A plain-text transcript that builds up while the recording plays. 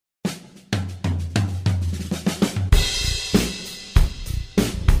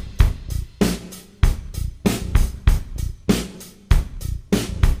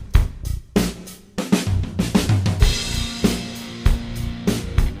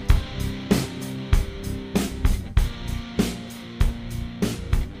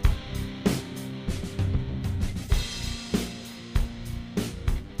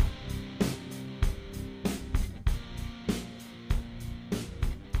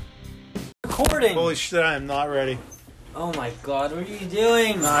recording. Holy shit, I am not ready. Oh my god, what are you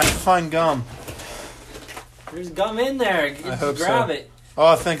doing? I have to find gum. There's gum in there. I hope grab so. it.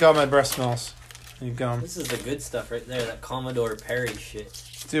 Oh, thank God my breath smells. Need gum. This is the good stuff right there, that Commodore Perry shit.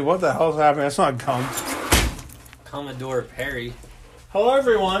 Dude, what the hell's happening? That's not gum. Commodore Perry. Hello,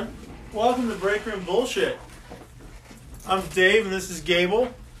 everyone. Welcome to Break Room Bullshit. I'm Dave, and this is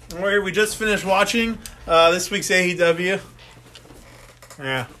Gable. And we're here. We just finished watching this week's AEW.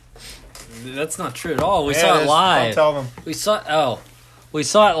 Yeah. That's not true at all. We saw it live. Don't tell them. We saw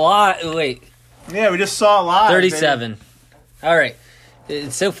it live. Wait. Yeah, we just saw it live. 37. Baby. All right.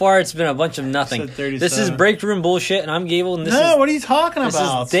 So far, it's been a bunch of nothing. This is Break Room Bullshit, and I'm Gable. And what are you talking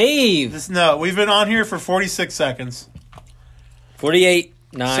about? This is Dave. We've been on here for 46 seconds. 48,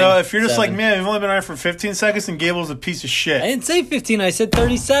 9, So if you're just 7. like, man, we've only been on here for 15 seconds, and Gable's a piece of shit. I didn't say 15, I said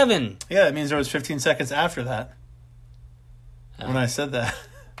 37. Yeah, that means there was 15 seconds after that. When I said that.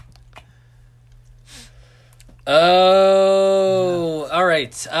 Oh, all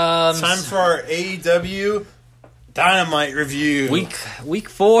right. Time for our AEW Dynamite review. Week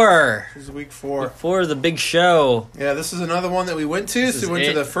 4. This is week 4. Week 4 of the big show. Yeah, this is another one that we went to. So we went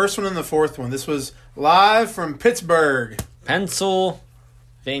to the first one and the fourth one. This was live from Pittsburgh, Pennsylvania.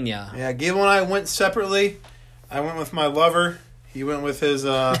 Yeah, Gable and I went separately. I went with my lover. He went with his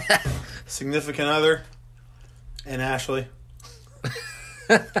significant other. And Ashley.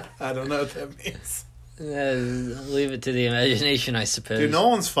 I don't know what that means. Leave it to the imagination, I suppose. Dude,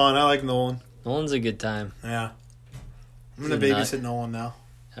 Nolan's fun. I like Nolan. Nolan's a good time. Yeah. I'm going to babysit Nolan now.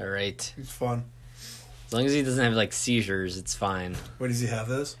 All right. He's fun. As long as he doesn't have, like, seizures, it's fine. What, does he have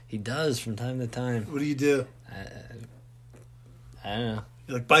those? He does from time to time. What do you do? I don't know.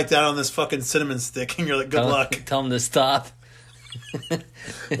 You, like, bite down on this fucking cinnamon stick, and you're like, good luck. Tell him to stop.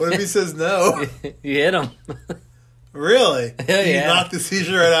 What if he says no? You hit him. Really? Yeah. You knocked the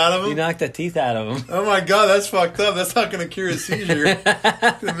seizure right out of him? You knocked the teeth out of him. Oh my god, that's fucked up. That's not going to cure his seizure.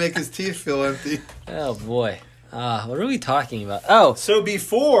 It's going to make his teeth feel empty. Oh boy. What are we talking about? Oh. So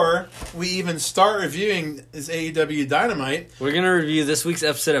before we even start reviewing this AEW Dynamite, we're going to review this week's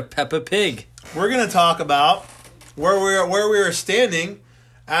episode of Peppa Pig. We're going to talk about where we were standing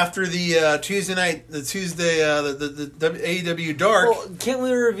after the Tuesday night, the AEW Dark. Well, can't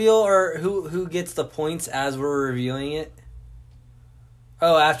we reveal who gets the points as we're reviewing it?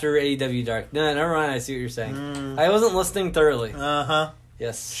 Oh, after AEW Dark. No, never mind. I see what you're saying. I wasn't listening thoroughly. Uh-huh.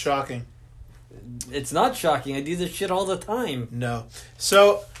 Yes. Shocking. It's not shocking. I do this shit all the time. No.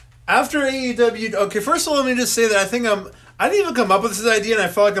 So, after AEW... Okay, first of all, let me just say that I didn't even come up with this idea, and I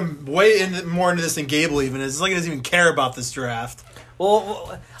feel like I'm way more into this than Gable even is. It's like he doesn't even care about this draft.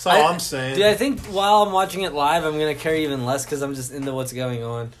 Well, that's all I'm saying. Dude, I think while I'm watching it live, I'm going to care even less because I'm just into what's going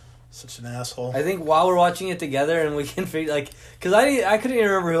on. Such an asshole. I think while we're watching it together and we can figure, like, because I couldn't even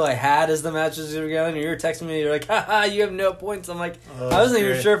remember who I had as the matches we were going, and you were texting me, you're like, haha, you have no points. I'm like, I wasn't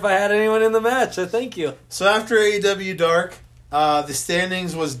even sure if I had anyone in the match, so thank you. So after AEW Dark, the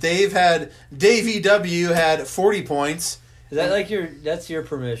standings was Dave EW had 40 points. Is that like that's your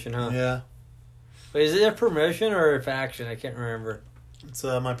promotion, huh? Yeah. Wait, is it a promotion or a faction? I can't remember. It's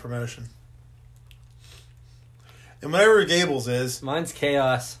my promotion. And whatever Gable's is. Mine's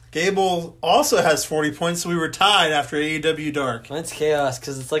Chaos. Gable also has 40 points, so we were tied after AEW Dark. Mine's Chaos,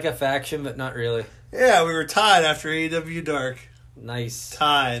 because it's like a faction, but not really. Yeah, we were tied after AEW Dark. Nice.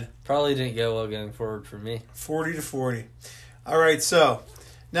 Tied. Probably didn't go well going forward for me. 40-40. All right, so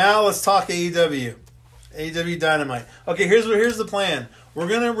now let's talk AEW. AEW Dynamite. Okay, here's the plan. We're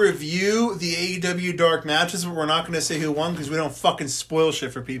going to review the AEW Dark matches, but we're not going to say who won because we don't fucking spoil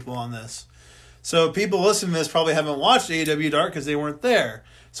shit for people on this. So people listening to this probably haven't watched AEW Dark because they weren't there.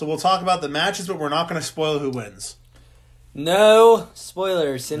 So we'll talk about the matches, but we're not going to spoil who wins. No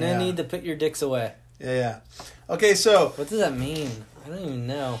spoilers, and I need to put your dicks away. Yeah. Okay, so... What does that mean? I don't even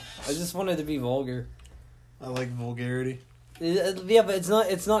know. I just wanted to be vulgar. I like vulgarity. Yeah, but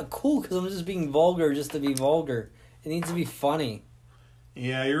it's not cool because I'm just being vulgar just to be vulgar. It needs to be funny.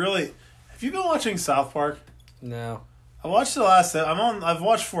 Yeah, you really... Have you been watching South Park? No. I watched the last... I've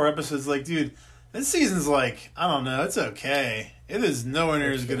watched 4 episodes. Like, dude, this season's like... I don't know. It's okay. It is nowhere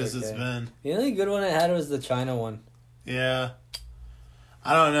near as good as it's been. The only good one I had was the China one. Yeah.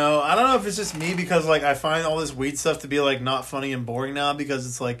 I don't know. I don't know if it's just me because, like, I find all this weed stuff to be, like, not funny and boring now because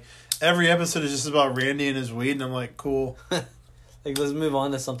it's, like, every episode is just about Randy and his weed, and I'm like, cool. Like, let's move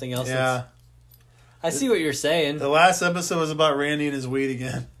on to something else. Yeah. I see what you're saying. The last episode was about Randy and his weed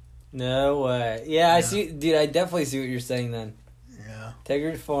again. No way. Yeah, I see. Dude, I definitely see what you're saying then. Yeah.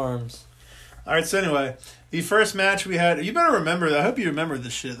 Taggart Farms. All right, so anyway, the first match we had, you better remember that. I hope you remember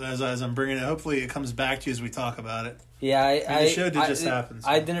this shit as I'm bringing it. Hopefully it comes back to you as we talk about it. Yeah, the show did just happen. So.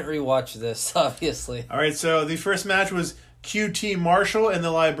 I didn't rewatch this, obviously. All right, so the first match was QT Marshall and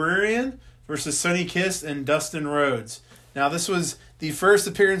the Librarian versus Sonny Kiss and Dustin Rhodes. Now, this was the first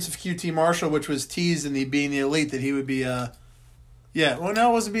appearance of QT Marshall, which was teased in the Being the Elite that he would be, yeah. Well, no,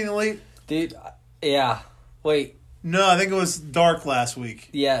 it wasn't Being the Elite. Dude, yeah. Wait. No, I think it was Dark last week.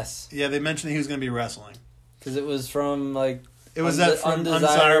 Yes. Yeah, they mentioned that he was going to be wrestling. Because it was from, like... It was that from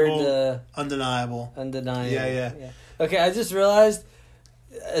Undesirable, Undeniable. Undeniable. Yeah. Okay, I just realized,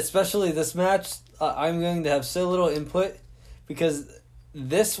 especially this match, I'm going to have so little input because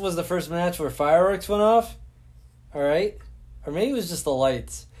this was the first match where fireworks went off. All right? Or maybe it was just the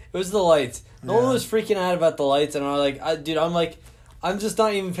lights. It was the lights. No one was freaking out about the lights, and I'm just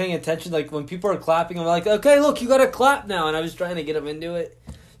not even paying attention. Like, when people are clapping, I'm like, okay, look, you got to clap now, and I was trying to get them into it.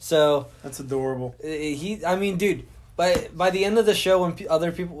 So... That's adorable. Dude, by the end of the show, when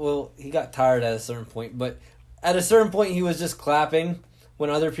other people... Well, he got tired at a certain point, but at a certain point, he was just clapping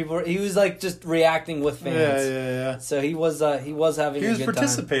when other people were... He was, like, just reacting with fans. Yeah. So he was having a good time. He was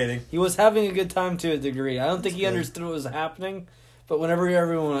participating. He was having a good time to a degree. I don't think he understood what was happening, but whenever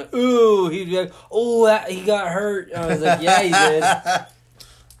everyone went, ooh, he'd be like, oh, he got hurt. I was like, yeah, he did.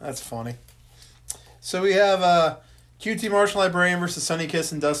 That's funny. So we have QT Marshall Librarian versus Sonny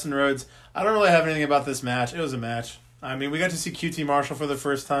Kiss and Dustin Rhodes. I don't really have anything about this match. It was a match. I mean, we got to see QT Marshall for the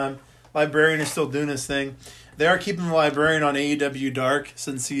first time. Librarian is still doing his thing. They are keeping the Librarian on AEW Dark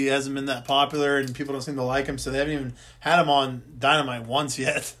since he hasn't been that popular and people don't seem to like him, so they haven't even had him on Dynamite once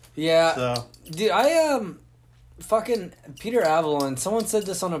yet. Yeah. So. Dude, fucking Peter Avalon, someone said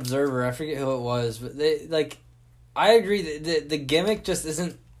this on Observer, I forget who it was, but I agree that the gimmick just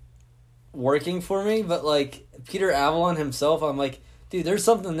isn't working for me, but like Peter Avalon himself, I'm like, dude, there's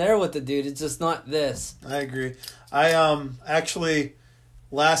something there with the dude, it's just not this. I agree. I actually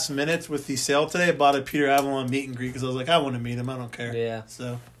last minute with the sale today, I bought a Peter Avalon meet and greet because I was like, I want to meet him, I don't care. Yeah.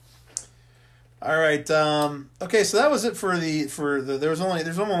 So all right. Okay, so that was it for the there's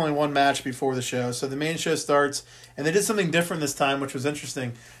only one match before the show. So the main show starts, and they did something different this time, which was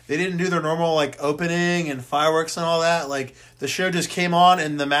interesting. They didn't do their normal opening and fireworks and all that. Like the show just came on,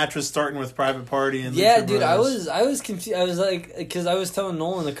 and the match was starting with Private Party and yeah, Lucha dude. Brothers. I was confused. I was like, because I was telling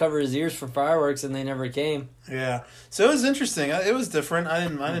Nolan to cover his ears for fireworks, and they never came. Yeah, so it was interesting. It was different. I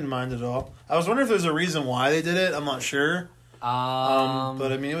didn't mind it at all. I was wondering if there's a reason why they did it. I'm not sure.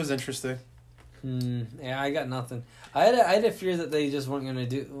 But I mean, it was interesting. Yeah, I got nothing. I had a fear that they just weren't going to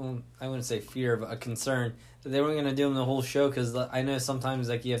do... Well, I wouldn't say fear, but a concern that they weren't going to do them the whole show because I know sometimes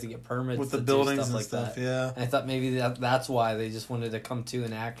you have to get permits with the to buildings do stuff and like stuff. that. Yeah, and I thought maybe that's why they just wanted to come to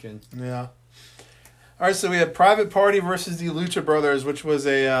an action. Yeah. All right, so we had Private Party versus the Lucha Brothers, which was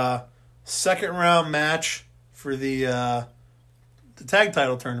a second round match for the tag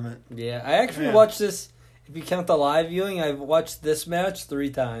title tournament. Yeah, I actually watched this. If you count the live viewing, I've watched this match 3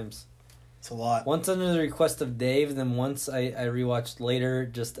 times. It's a lot. Once under the request of Dave, and then once I rewatched later,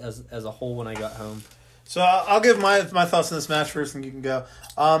 just as a whole when I got home. So I'll give my thoughts on this match first, and you can go.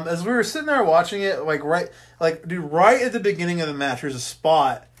 As we were sitting there watching it, right at the beginning of the match, there's a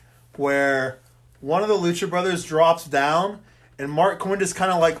spot where one of the Lucha Brothers drops down, and Mark Quinn just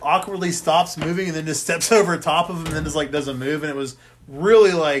kind of awkwardly stops moving, and then just steps over top of him, and then just doesn't move, and it was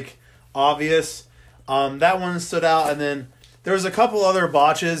really obvious. That one stood out, and then. There was a couple other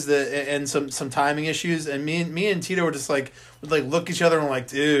botches and some timing issues, and me and Tito were just would look at each other and we're like,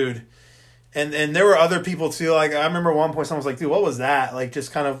 dude. And there were other people too. I remember at one point someone was like, dude, what was that?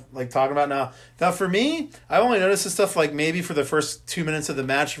 Just kind of talking about now. Now for me, I only noticed this stuff maybe for the first 2 minutes of the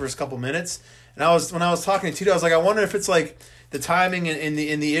match, the first couple minutes. And when I was talking to Tito, I was like, I wonder if it's the timing and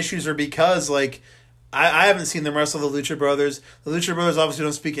the issues are because I haven't seen them wrestle the Lucha Brothers. The Lucha Brothers obviously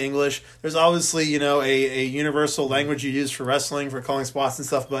don't speak English. There's obviously, a universal language you use for wrestling, for calling spots and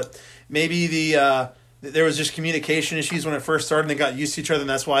stuff, but maybe there was just communication issues when it first started and they got used to each other, and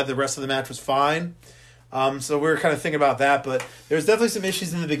that's why the rest of the match was fine. So we were kind of thinking about that, but there's definitely some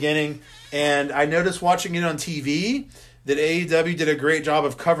issues in the beginning, and I noticed watching it on TV that AEW did a great job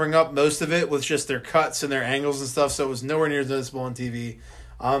of covering up most of it with just their cuts and their angles and stuff, so it was nowhere near as noticeable on TV.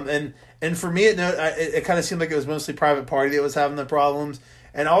 And for me, it kind of seemed like it was mostly Private Party that was having the problems.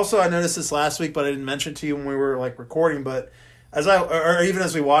 And also, I noticed this last week, but I didn't mention it to you when we were recording. But even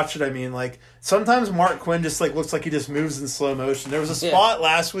as we watched it, I mean, sometimes Mark Quinn just looks like he just moves in slow motion. There was a spot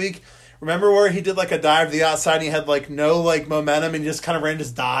last week Remember where he did like a dive to the outside and he had like no like momentum and he just kind of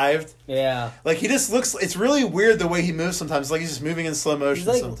just dived? Yeah. Like he just looks, it's really weird the way he moves sometimes. Like he's just moving in slow motion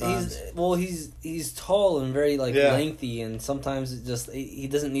sometimes. He's tall and very like lengthy, and sometimes it just he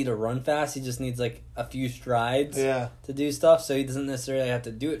doesn't need to run fast. He just needs like a few strides to do stuff. So he doesn't necessarily have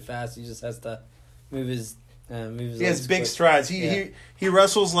to do it fast. He just has to move his He has big strides. He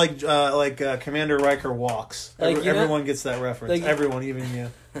wrestles like Commander Riker walks. Like, everyone gets that reference. Like, everyone, even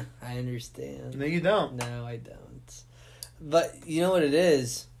you. I understand. No, you don't. No, I don't. But you know what it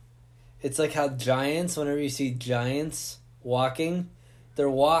is? It's like how giants, whenever you see giants walking, their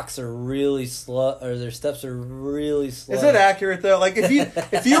walks are really slow, or their steps are really slow. Is that accurate though? Like if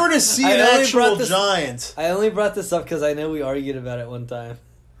you were to see an actual giant, I only brought this up because I know we argued about it one time.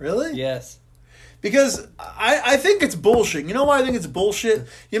 Really? Yes. Because I think it's bullshit. You know why I think it's bullshit?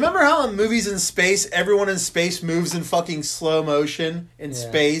 You remember how in movies in space, everyone in space moves in fucking slow motion in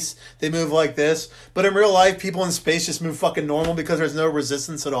space? They move like this. But in real life, people in space just move fucking normal because there's no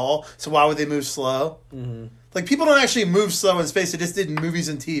resistance at all. So why would they move slow? Mm-hmm. Like, people don't actually move slow in space. They just did in movies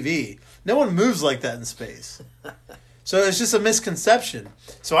and TV. No one moves like that in space. So it's just a misconception.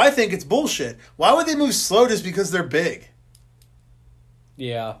 So I think it's bullshit. Why would they move slow just because they're big?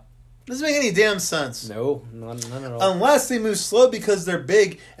 Yeah. Doesn't make any damn sense. No, none at all. Unless they move slow because they're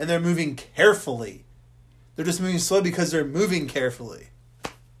big and they're moving carefully. They're just moving slow because they're moving carefully.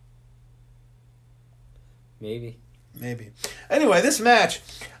 Maybe. Anyway, this match,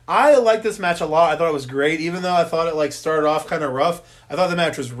 I like this match a lot. I thought it was great, even though I thought it started off kind of rough. I thought the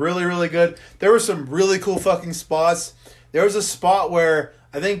match was really, really good. There were some really cool fucking spots. There was a spot where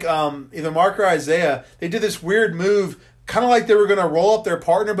I think either Mark or Isaiah, they did this weird move. Kind of like they were going to roll up their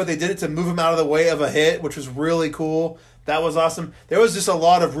partner, but they did it to move him out of the way of a hit, which was really cool. That was awesome. There was just a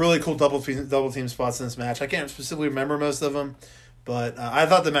lot of really cool double team spots in this match. I can't specifically remember most of them, but I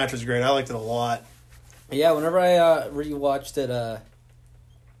thought the match was great. I liked it a lot. Yeah, whenever I rewatched it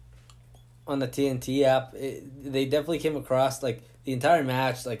on the TNT app, they definitely came across, like, the entire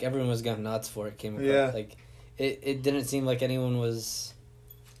match, like, everyone was going nuts for it. Came across. Yeah. Like, it didn't seem like anyone was,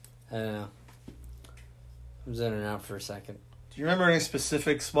 I don't know. I was in and out for a second. Do you remember any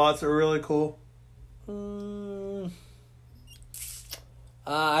specific spots that were really cool?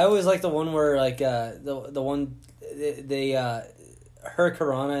 I always like the one where the one they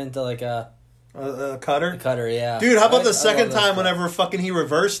Hurricanrana into like a cutter. Cutter, yeah. Dude, how about the second time whenever fucking he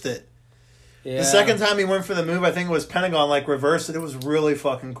reversed it? Yeah. The second time he went for the move, I think it was Pentagon, reversed it. It was really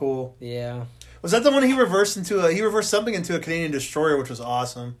fucking cool. Yeah. Was that the one he reversed he reversed something into a Canadian Destroyer, which was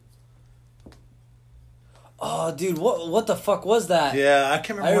awesome. Oh, dude, what the fuck was that? Yeah, I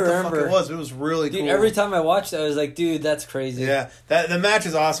can't remember what the fuck it was. It was really cool. Dude, every time I watched it, I was like, dude, that's crazy. Yeah, the match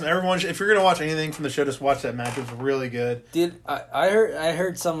is awesome. Everyone, if you're gonna watch anything from the show, just watch that match. It was really good. Dude, I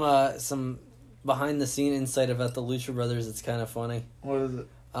heard some behind the scene insight about the Lucha Brothers. It's kind of funny. What is it?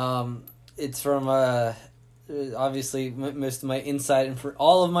 It's from obviously most of my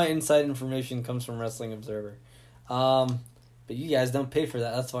all of my inside information comes from Wrestling Observer. But you guys don't pay for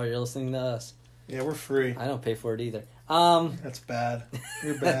that. That's why you're listening to us. Yeah, we're free. I don't pay for it either. That's bad.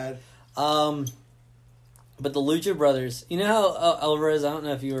 You're bad. But the Lucha Brothers, you know how Alvarez, I don't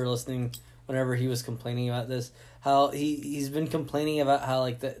know if you were listening whenever he was complaining about this, how he's been complaining about how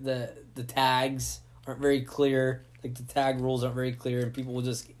like the tags aren't very clear, like the tag rules aren't very clear, and people will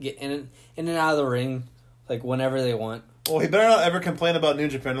just get in and out of the ring like whenever they want. Well, he better not ever complain about New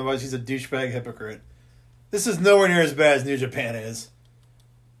Japan, otherwise he's a douchebag hypocrite. This is nowhere near as bad as New Japan is.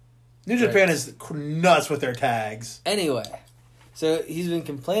 New Japan is nuts with their tags. Anyway, so he's been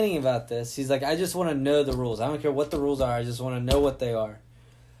complaining about this. He's like, I just want to know the rules. I don't care what the rules are. I just want to know what they are.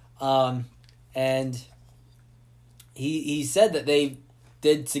 And he said that they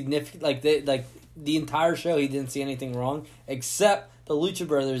did significant, the entire show he didn't see anything wrong, except the Lucha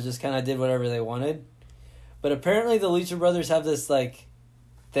Brothers just kind of did whatever they wanted. But apparently the Lucha Brothers have this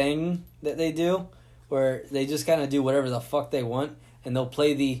thing that they do where they just kind of do whatever the fuck they want, and they'll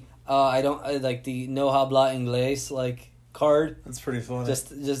play the the no habla inglés card. That's pretty funny.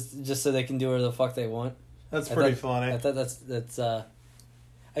 Just so they can do whatever the fuck they want. That's pretty funny. I thought that's. I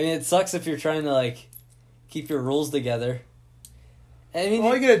mean, it sucks if you're trying to keep your rules together. I mean,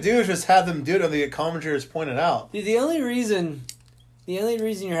 all you gotta do is just have them do it, and the commentators point it out. Dude, the only reason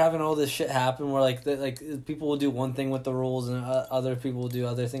you're having all this shit happen, where people will do one thing with the rules and other people will do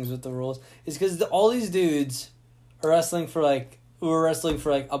other things with the rules, is because all these dudes are wrestling for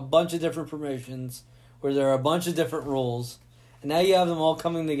a bunch of different promotions where there are a bunch of different rules, and now you have them all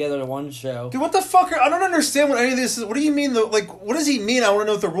coming together to one show. Dude, what the fuck? I don't understand what any of this is. What do you mean? What does he mean? I want to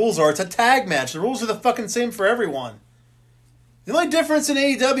know what the rules are. It's a tag match. The rules are the fucking same for everyone. The only difference in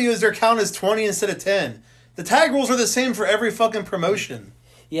AEW is their count is 20 instead of 10. The tag rules are the same for every fucking promotion.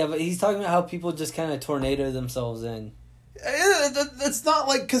 Yeah, but he's talking about how people just kind of tornado themselves in. It's not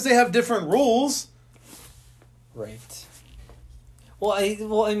like because they have different rules. Right. Well,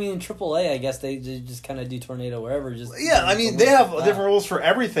 I mean, in AAA, I guess they just kind of do tornado wherever. Yeah, I mean, they have different rules for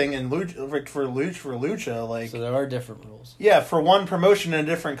everything in Lucha. Like, so there are different rules. Yeah, for one promotion in a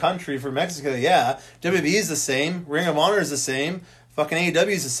different country, for Mexico, yeah. WWE is the same. Ring of Honor is the same. Fucking AEW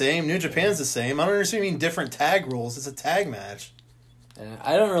is the same. New Japan's the same. I don't understand you mean different tag rules. It's a tag match.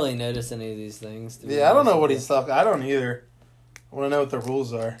 I don't really notice any of these things. Yeah, I don't know what he's talking. I don't either. I want to know what the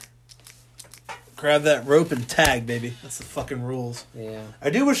rules are. Grab that rope and tag, baby. That's the fucking rules. Yeah. I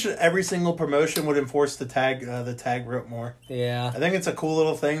do wish that every single promotion would enforce the tag rope more. Yeah. I think it's a cool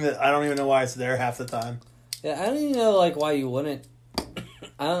little thing that I don't even know why it's there half the time. Yeah, I don't even know like why you wouldn't.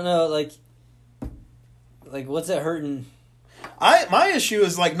 I don't know like what's it hurting? My issue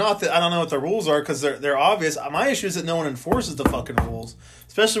is like not that I don't know what the rules are because they're obvious. My issue is that no one enforces the fucking rules,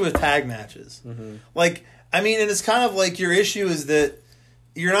 especially with tag matches. Mm-hmm. Like, I mean, and it's kind of like your issue is that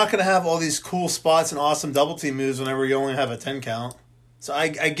you're not going to have all these cool spots and awesome double team moves whenever you only have a 10 count. So I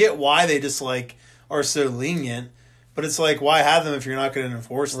get why they just like are so lenient, but it's like why have them if you're not going to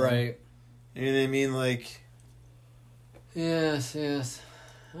enforce them? Right. You know what I mean? Like. Yes.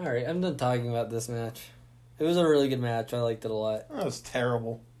 All right, I'm done talking about this match. It was a really good match. I liked it a lot. That was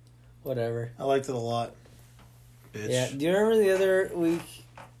terrible. Whatever. I liked it a lot. Bitch. Yeah. Do you remember the other week?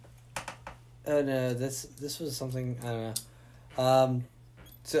 Oh no, this was something I don't know.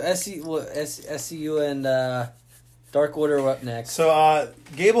 So SCU and Dark Order were up next. So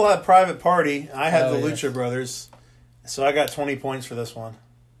Gable had Private Party. I had the yeah. Lucha Brothers. So I got 20 points for this one.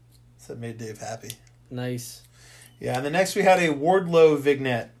 So that made Dave happy. Nice. Yeah, and the next we had a Wardlow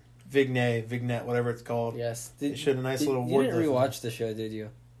Vignette, whatever it's called. Yes. They showed a nice little Wardlow. You didn't rewatch the show, did you?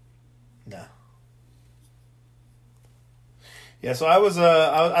 No. Yeah, so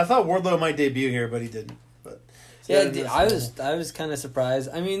I thought Wardlow might debut here, but he didn't. But yeah, I was kind of surprised.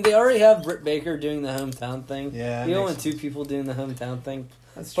 I mean, they already have Britt Baker doing the hometown thing. Yeah, you don't want two people doing the hometown thing.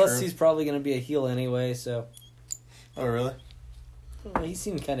 That's Plus, true. he's probably going to be a heel anyway. So. Oh really? Well, he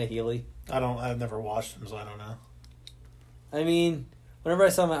seemed kind of heely. I've never watched him, so I don't know. I mean, whenever I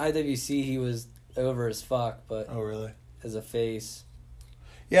saw him at IWC, he was over as fuck, but oh really? As a face.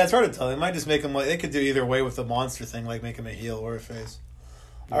 Yeah, it's hard to tell. They might just make him like they could do either way with the monster thing, like make him a heel or a face.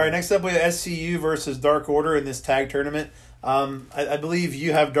 All right, next up we have SCU versus Dark Order in this tag tournament. I believe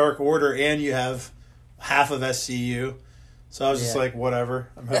you have Dark Order and you have half of SCU. So I was just like, whatever.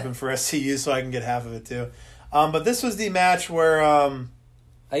 I'm hoping for SCU so I can get half of it too. But this was the match where...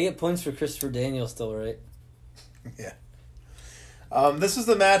 I get points for Christopher Daniels still, right? Yeah. This is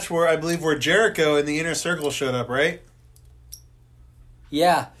the match where I believe where Jericho in the Inner Circle showed up, right?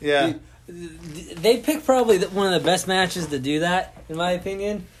 Yeah. Yeah. They picked probably one of the best matches to do that, in my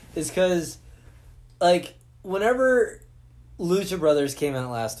opinion, is because, like, whenever Lucha Brothers came out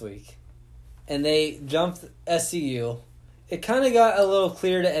last week and they jumped SCU, it kind of got a little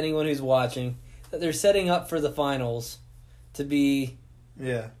clear to anyone who's watching that they're setting up for the finals to be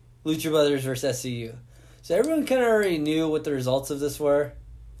Lucha Brothers versus SCU. So everyone kind of already knew what the results of this were.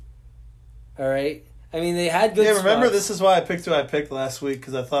 All right? I mean, they had good remember spots. this is why I picked who I picked last week,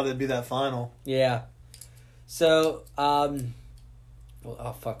 because I thought it'd be that final. Yeah. So, oh,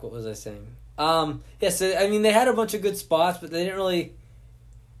 fuck, what was I saying? Yeah, so, I mean, they had a bunch of good spots, but they didn't really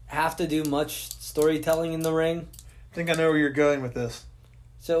have to do much storytelling in the ring. I think I know where you're going with this.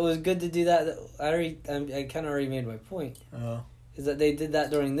 So it was good to do that. I kind of already made my point. Oh. Is that they did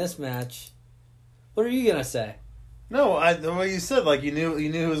that during this match. What are you going to say? No, the way you said, like, you knew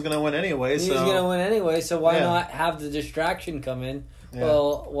who was going to win anyway. He was going to win anyway, so why Yeah. not have the distraction come in Yeah.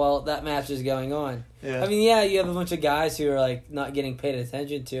 while that match is going on? Yeah. I mean, yeah, you have a bunch of guys who are, like, not getting paid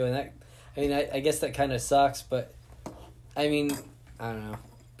attention to, and that, I mean, I guess that kind of sucks, but, I mean, I don't know.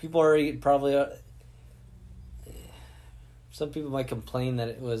 People are probably, some people might complain that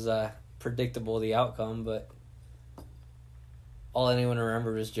it was predictable, the outcome, but all anyone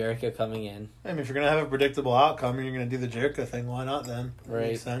remembered was Jericho coming in. I mean, if you're gonna have a predictable outcome and you're gonna do the Jericho thing, why not then? That Right.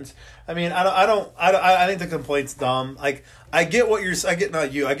 makes sense. I mean, I think the complaint's dumb. Like, I get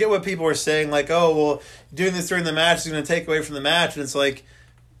what people are saying. Like, oh, well, doing this during the match is gonna take away from the match, and it's like,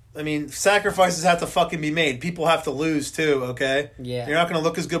 I mean, sacrifices have to fucking be made. People have to lose too. Okay. Yeah. You're not gonna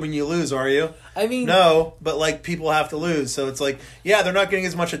look as good when you lose, are you? I mean, No, but like people have to lose, so it's like, yeah, they're not getting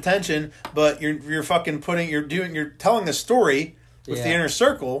as much attention, but you're telling a story with the Yeah. Inner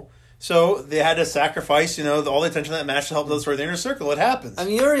Circle, So they had to sacrifice, all the attention of that match to help those for the Inner Circle. It happens. I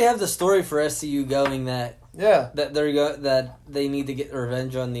mean, you already have the story for SCU going that yeah. that they need to get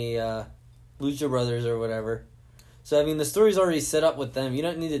revenge on the Lucha Brothers or whatever. So I mean, the story's already set up with them. You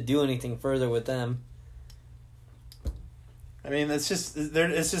don't need to do anything further with them. I mean, they're telling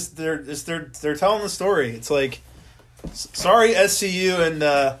the story. It's like, sorry, SCU and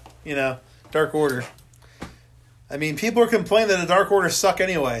Dark Order. I mean, people are complaining that the Dark Order suck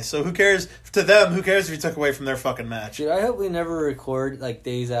anyway. So who cares? To them, who cares if you took away from their fucking match? Dude, I hope we never record like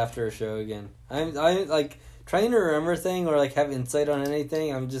days after a show again. I'm like trying to remember thing or like have insight on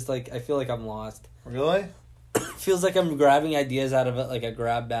anything. I'm just like I feel like I'm lost. Really? Feels like I'm grabbing ideas out of it like a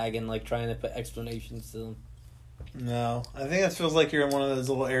grab bag and like trying to put explanations to them. No, I think it feels like you're in one of those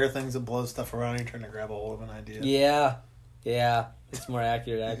little air things that blows stuff around and you're trying to grab a hold of an idea. Yeah, it's more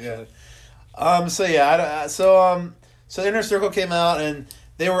accurate actually. So Inner Circle came out and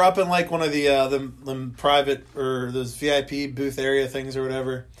they were up in like one of the private or those VIP booth area things or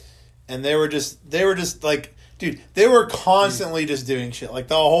whatever, and they were just like, dude, they were constantly just doing shit like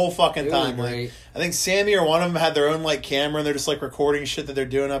the whole fucking time. Like, I think Sammy or one of them had their own like camera and they're just like recording shit that they're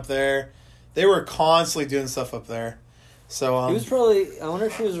doing up there. They were constantly doing stuff up there. So he was probably. I wonder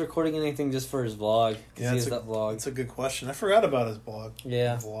if he was recording anything just for his vlog. Yeah, he has that vlog. That's a good question. I forgot about his blog.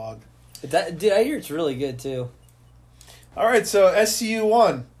 Yeah, vlog. Dude, I hear it's really good too. All right, so SCU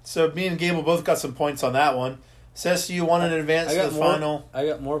won. So me and Gable both got some points on that one. So SCU won in advance to the final. I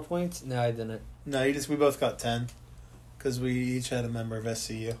got more points. No, I didn't. No, we both got 10 because we each had a member of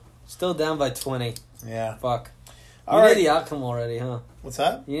SCU. Still down by 20. Yeah. Fuck. All you right. knew the outcome already, huh? What's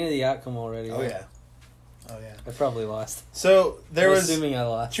that? You knew the outcome already. Oh, huh? yeah. Oh, yeah. I probably lost. So I'm assuming I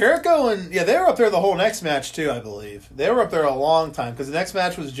lost. Jericho and... Yeah, they were up there the whole next match, too, I believe. They were up there a long time because the next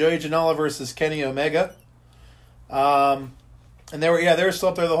match was Joey Janela versus Kenny Omega. And they were still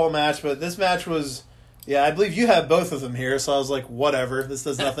up there the whole match, but this match was... Yeah, I believe you have both of them here, so I was like, whatever. This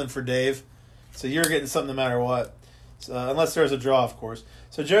does nothing for Dave. So you're getting something no matter what. So, unless there's a draw, of course.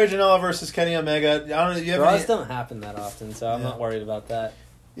 So Joey Janela versus Kenny Omega. I don't know. Draws don't happen that often, so I'm not worried about that.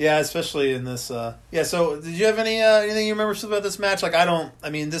 Yeah, especially in this. So did you have anything you remember about this match? Like, I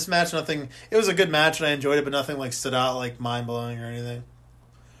mean, this match, nothing. It was a good match and I enjoyed it, but nothing like stood out like mind blowing or anything.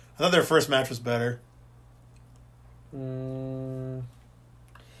 I thought their first match was better.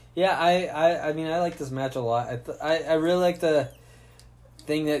 Yeah, I mean, I like this match a lot. I really like the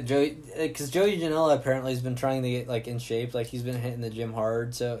thing that Joey Janela apparently has been trying to get like in shape. Like he's been hitting the gym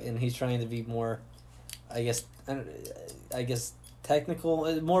hard, and he's trying to be more, I guess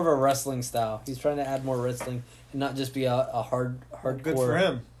technical, more of a wrestling style. He's trying to add more wrestling and not just be a hardcore. Good for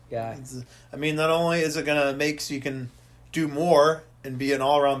him. Yeah. I mean, not only is it gonna make so you can do more and be an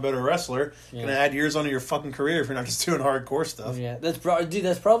all-around better wrestler, gonna add years onto your fucking career if you're not just doing hardcore stuff. Yeah, that's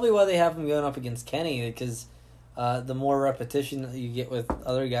probably why they have him going up against Kenny, because the more repetition that you get with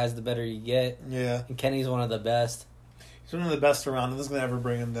other guys, the better you get. Yeah. And Kenny's one of the best. He's one of the best around. Nothing's gonna ever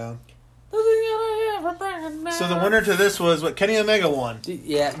bring him down. So the winner to this was what Kenny Omega won. Do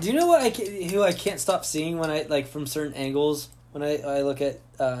you know who I can't stop seeing when I like from certain angles when I look at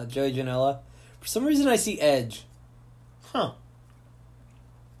Joey Janela? For some reason, I see Edge. Huh.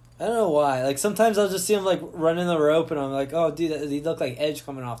 I don't know why. Like sometimes I'll just see him like running the rope, and I'm like, "Oh, dude, he looked like Edge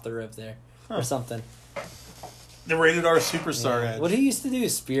coming off the rope there, or something." The rated R superstar Edge. What he used to do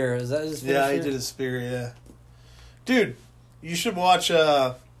is spear. Is that his finisher? Yeah, he did a spear. Yeah. Dude, you should watch.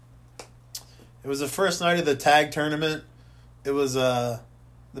 It was the first night of the tag tournament. It was the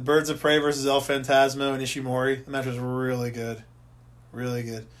Birds of Prey versus El Phantasmo and Ishimori. The match was really good, really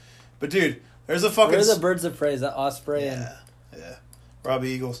good. But dude, there's a fucking. Where are the Birds of Prey? Is that Osprey? Yeah. Robbie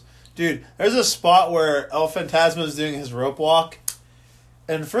Eagles. Dude, there's a spot where El Phantasmo is doing his rope walk.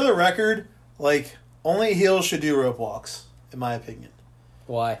 And for the record, like, only heels should do rope walks, in my opinion.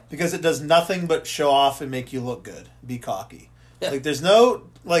 Why? Because it does nothing but show off and make you look good. Be cocky. Yeah. Like, there's no,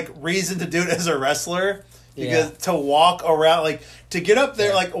 like, reason to do it as a wrestler. Because to walk around, like, to get up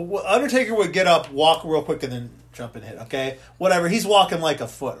there, like, Undertaker would get up, walk real quick, and then jump and hit, okay? Whatever. He's walking like a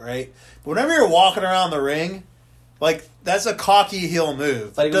foot, right? But whenever you're walking around the ring, like, that's a cocky heel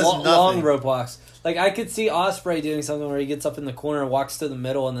move. Like long rope walks. Like, I could see Osprey doing something where he gets up in the corner, walks to the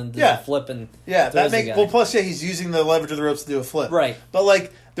middle, and then does a flip and that makes well. Plus, he's using the leverage of the ropes to do a flip. Right. But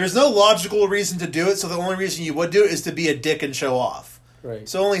like, there's no logical reason to do it. So the only reason you would do it is to be a dick and show off. Right.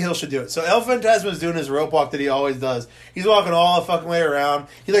 So only heel should do it. So El Phantasmo is doing his rope walk that he always does. He's walking all the fucking way around.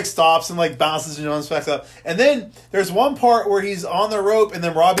 He like stops and like bounces and jumps back up. And then there's one part where he's on the rope, and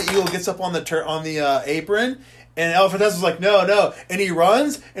then Robbie Eagle gets up on the apron. And El Phantasmo's like, no. And he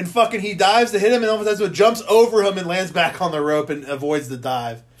runs, and fucking he dives to hit him, and El Phantasmo jumps over him and lands back on the rope and avoids the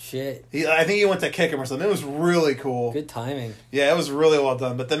dive. shit. I think he went to kick him or something. It was really cool. Good timing. Yeah, it was really well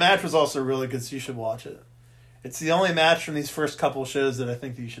done. But the match was also really good, so you should watch it. It's the only match from these first couple shows that I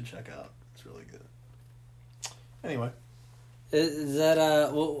think that you should check out. It's really good. Anyway. Is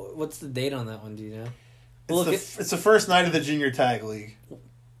that, what's the date on that one, do you know? It's the first night of the Junior Tag League.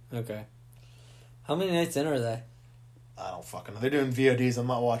 Okay. How many nights in are they? I don't fucking know. They're doing VODs. I'm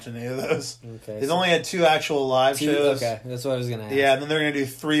not watching any of those. Okay. They've only had 2 actual live shows. Okay, that's what I was going to ask. Yeah, and then they're going to do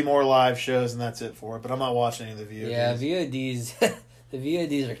 3 more live shows, and that's it for it. But I'm not watching any of the VODs. Yeah, VODs. The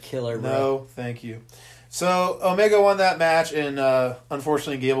VODs are killer, bro. No, thank you. So, Omega won that match, and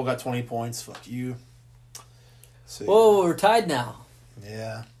unfortunately, Gable got 20 points. Fuck you. So, Whoa, we're tied now.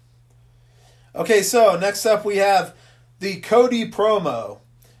 yeah. Okay, so next up we have the Cody promo.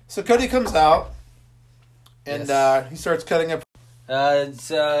 So Cody comes out, and he starts cutting up. It's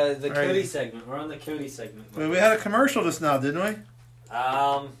the right. Cody segment. We're on the Cody segment. We had a commercial just now, didn't we?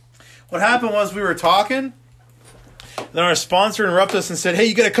 Um, What happened was we were talking, then our sponsor interrupted us and said, "Hey,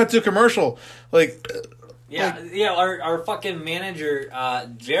 you got to cut to a commercial." Our fucking manager,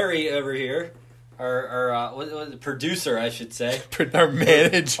 Jerry over here, our producer, I should say. Our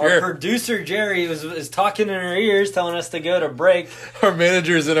manager. Our producer, Jerry, was talking in our ears, telling us to go to break. Our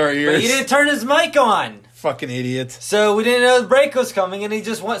manager's in our ears. But he didn't turn his mic on. Fucking idiot. So we didn't know the break was coming, and he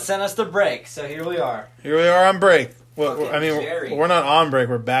just sent us to break. So here we are. Here we are on break. Well, Fucking Jerry. we're not on break.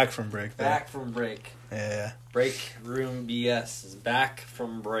 We're back from break. Though. Back from break. Yeah. Break room BS is back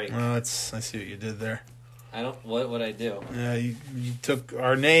from break. Oh, I see what you did there. I don't. What would I do? Yeah, you took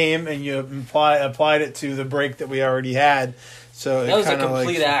our name and you applied it to the break that we already had. So That was a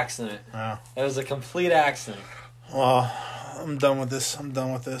complete accident. Wow. That was a complete accident. Well, I'm done with this. I'm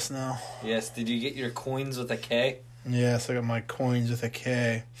done with this now. Yes. Did you get your coins with a K? Yes, I got my coins with a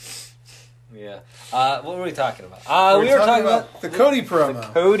K. Yeah. What were we talking about? We were talking about the Cody promo.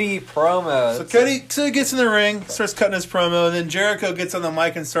 The Cody promo. So Cody gets in the ring, starts cutting his promo, and then Jericho gets on the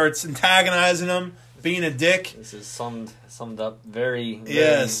mic and starts antagonizing him, being a dick. This is summed up very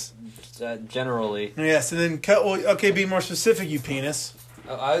yes, generally. Yes, and then be more specific, you penis.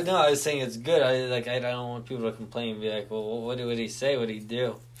 I was saying it's good. I don't want people to complain and be like, well, what did he say? What did he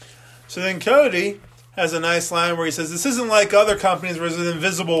do? So then Cody has a nice line where he says, "This isn't like other companies where there's an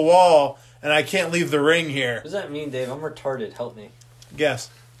invisible wall and I can't leave the ring here." What does that mean, Dave? I'm retarded. Help me. Guess.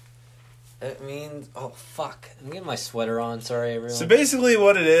 It means, oh fuck! I'm getting my sweater on. Sorry, everyone. So basically,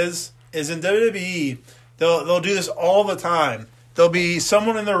 what it is in WWE, they'll do this all the time. There'll be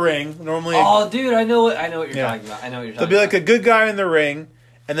someone in the ring normally. Oh, dude, I know what you're talking about. There'll be like a good guy in the ring,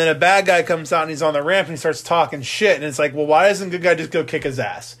 and then a bad guy comes out and he's on the ramp and he starts talking shit, and it's like, well, why doesn't good guy just go kick his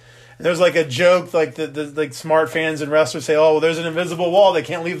ass? And there's like a joke, like the smart fans and wrestlers say, oh, well, there's an invisible wall. They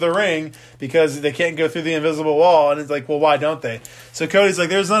can't leave the ring because they can't go through the invisible wall. And it's like, well, why don't they? So Cody's like,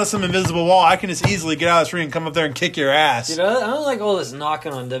 there's not some invisible wall. I can just easily get out of this ring and come up there and kick your ass. Dude, I don't like all this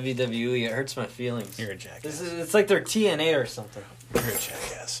knocking on WWE. It hurts my feelings. You're a jackass. It's like they're TNA or something. You're a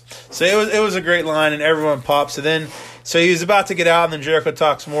jackass. So it was a great line, and everyone popped. So he was about to get out, and then Jericho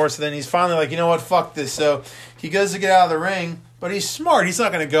talks more. So then he's finally like, you know what, fuck this. So he goes to get out of the ring. But he's smart. He's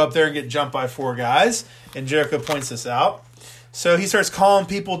not going to go up there and get jumped by 4 guys. And Jericho points this out. So he starts calling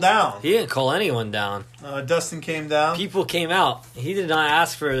people down. He didn't call anyone down. Dustin came down. People came out. He did not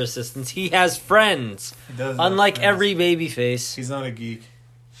ask for assistance. He has friends. He does. Unlike every babyface He's not a geek.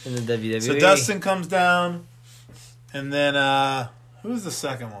 in the WWE. So Dustin comes down. And then, who's the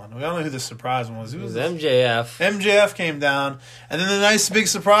second one? We don't know who the surprise one was. Who was MJF. MJF came down. And then the nice big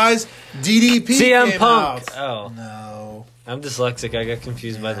surprise, DDP CM came Punk. out. Oh. No. I'm dyslexic. I got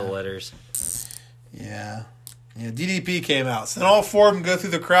confused by the letters. Yeah, DDP came out. So then all 4 of them go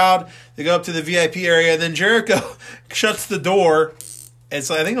through the crowd. They go up to the VIP area. And then Jericho shuts the door. It's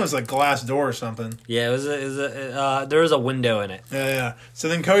like, I think it was like glass door or something. Yeah, there was a window in it. Yeah. So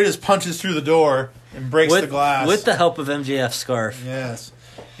then Cody just punches through the door and breaks the glass. With the help of MJF's scarf. Yes.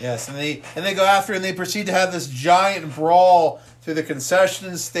 And they go after it, and they proceed to have this giant brawl through the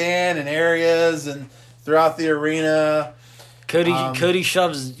concession stand and areas and throughout the arena. Cody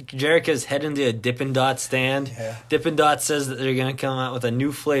shoves Jericho's head into a Dippin' Dot stand. Yeah. Dippin' Dot says that they're going to come out with a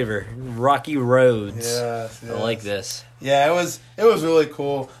new flavor, Rocky Roads. Yes. I like this. Yeah, it was really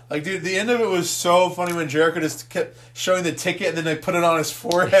cool. Like, dude, the end of it was so funny when Jericho just kept showing the ticket and then they put it on his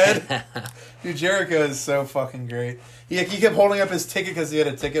forehead. Dude, Jericho is so fucking great. He kept holding up his ticket because he had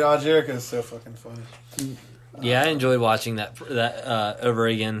a ticket. Oh, Jericho is so fucking funny. Yeah, I enjoyed watching that over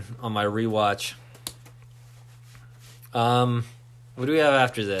again on my rewatch. What do we have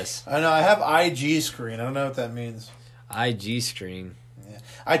after this? I know, I have IG screen. I don't know what that means. IG screen. Yeah.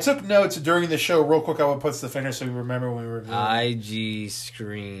 I took notes during the show real quick. I would put the finish so we remember when we were IG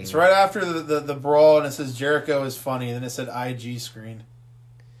screen. It's right after the brawl, and it says Jericho is funny, and then it said IG screen.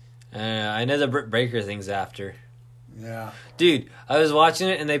 I know the Britt Baker thing's after. Yeah. Dude, I was watching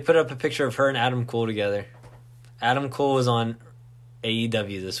it, and they put up a picture of her and Adam Cole together. Adam Cole was on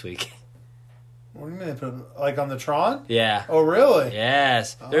AEW this week. What do you mean? Like on the Tron? Yeah. Oh, really?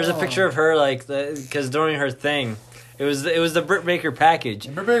 Yes. There's a picture of her, like, because during her thing, it was the Britt Baker package.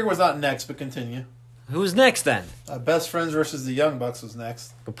 And Britt Baker was not next, but continue. Who was next then? Best Friends versus the Young Bucks was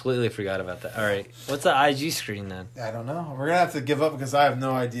next. Completely forgot about that. All right. What's the IG screen then? I don't know. We're going to have to give up because I have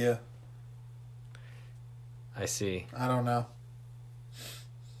no idea. I see. I don't know.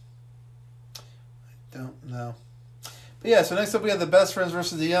 Don't know. But yeah, so next up we have the Best Friends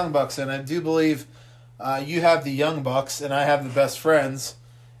versus the Young Bucks, and I do believe you have the Young Bucks and I have the Best Friends.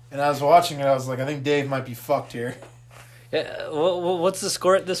 And I was watching it, I was like, I think Dave might be fucked here. Yeah. What's the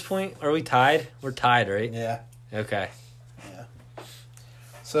score at this point? Are we tied? We're tied, right? Yeah. Okay. Yeah.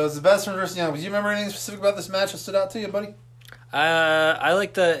 So it's the Best Friends versus the Young Bucks. Do you remember anything specific about this match that stood out to you, buddy? I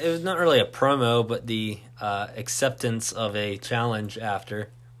like it was not really a promo, but the acceptance of a challenge after.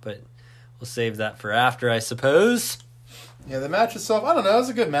 But we'll save that for after, I suppose. Yeah, the match itself, I don't know. It was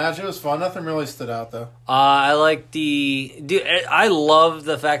a good match. It was fun. Nothing really stood out, though. I like I love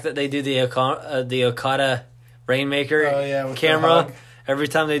the fact that they do the Okada Rainmaker camera every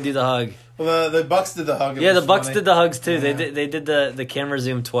time they do the hug. Well, the Bucks did the hug. The Bucks funny. did the hugs too. Yeah. They did the camera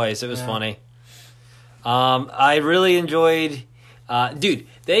zoom twice. It was funny. I really enjoyed. Dude,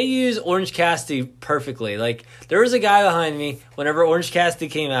 they use Orange Cassidy perfectly. Like, there was a guy behind me whenever Orange Cassidy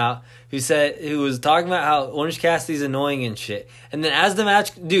came out who was talking about how Orange Cassidy's annoying and shit. And then as the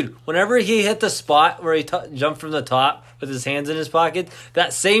match, dude, whenever he hit the spot where he jumped from the top with his hands in his pocket,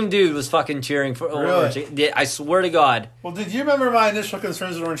 that same dude was fucking cheering for Orange. Yeah, I swear to God. Well, did you remember my initial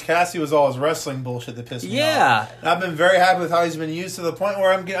concerns with Orange Cassidy was all his wrestling bullshit that pissed me off? Yeah. And I've been very happy with how he's been used to the point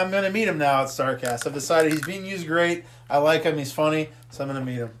where I'm going to meet him now at StarCast. I've decided he's being used great. I like him. He's funny. So I'm going to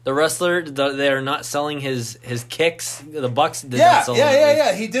meet him. The wrestler, they are not selling his kicks. The Bucks did not sell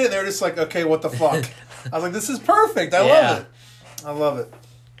Yeah. He did it. They were just like, okay, what the fuck? I was like, this is perfect. I love it.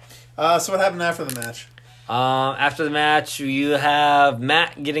 So what happened after the match? After the match, you have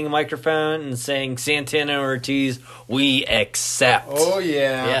Matt getting a microphone and saying, Santana and Ortiz, we accept. Oh,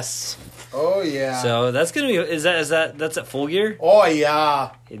 yeah. Yes. Oh, yeah. So that's going to be, that's at Full Gear? Oh,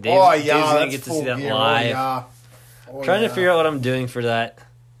 yeah. Dave's going to get to see that gear. live. Oh, yeah. Trying to figure out what I'm doing for that.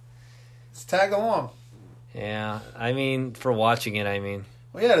 Let's tag along. Yeah, I mean, for watching it, I mean.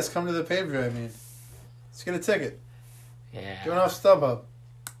 Well, yeah, just come to the pay-per-view, I mean. Let's get a ticket. Yeah. Going off StubHub.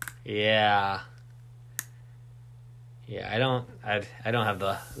 Yeah. Yeah, I don't have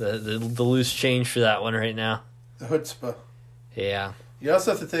the loose change for that one right now. The chutzpah. Yeah. You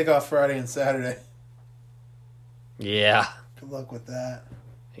also have to take off Friday and Saturday. Yeah. Good luck with that.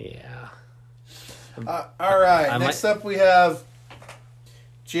 Yeah. All right. Next up, we have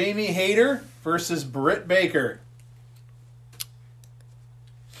Jamie Hayter versus Britt Baker.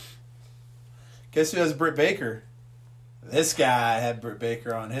 Guess who has Britt Baker? This guy had Britt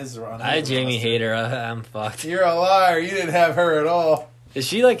Baker on his. I had Jamie Hayter. I'm fucked. You're a liar. You didn't have her at all. Is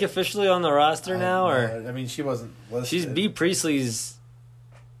she like officially on the roster now, or? I mean, she wasn't listed. She's B. Priestley's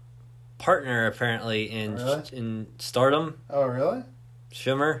partner apparently in Stardom. Oh, really?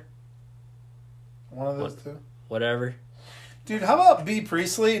 Shimmer. One of those two. Whatever. Dude, how about B.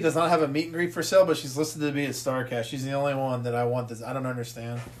 Priestley does not have a meet and greet for sale, but she's listed to be at StarCast. She's the only one that I want this. I don't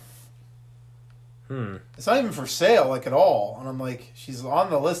understand. It's not even for sale, like, at all. And I'm like, she's on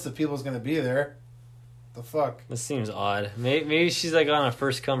the list of people's going to be there. The fuck? This seems odd. Maybe she's like on a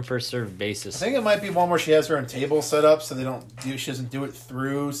first come first served basis. I think it might be one where she has her own table set up, so she doesn't do it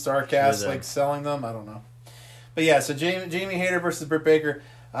through StarCast, like selling them. I don't know. But yeah, so Jamie Hayter versus Britt Baker.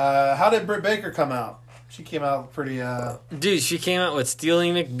 How did Britt Baker come out? She came out pretty. Dude, she came out with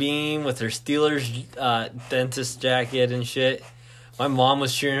Steely McBeam with her Steelers dentist jacket and shit. My mom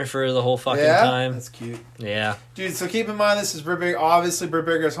was cheering for her the whole fucking time. That's cute. Yeah. Dude, so keep in mind this is Britt Baker. Obviously, Britt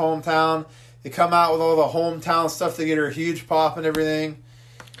Baker's hometown. They come out with all the hometown stuff to get her a huge pop and everything.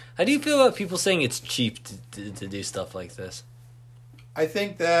 How do you feel about people saying it's cheap to do stuff like this? I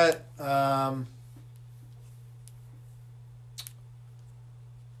think that I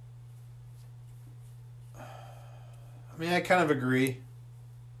mean, I kind of agree.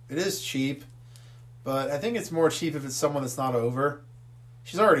 It is cheap, but I think it's more cheap if it's someone that's not over.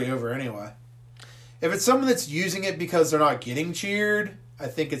 She's already over anyway. If it's someone that's using it because they're not getting cheered, I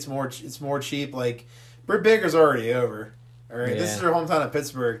think it's more cheap. Like, Britt Baker's already over. All right, This is her hometown of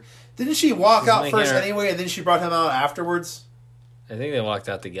Pittsburgh. Didn't she walk out first anyway, and then she brought him out afterwards? I think they walked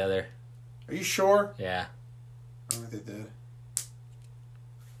out together. Are you sure? Yeah, I don't think they did.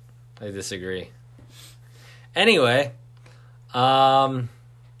 I disagree. Anyway,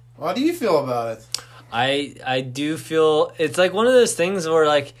 How do you feel about it? I do feel it's like one of those things where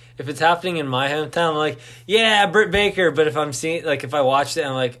like if it's happening in my hometown, I'm like, yeah, Britt Baker. But if I'm seeing like if I watched it,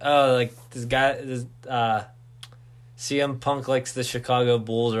 I'm like, oh, like this CM Punk likes the Chicago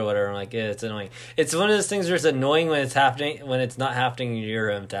Bulls or whatever. I'm like, yeah, it's annoying. It's one of those things where it's annoying when it's happening when it's not happening in your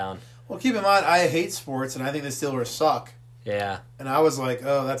hometown. Well, keep in mind, I hate sports, and I think the Steelers suck. Yeah. And I was like,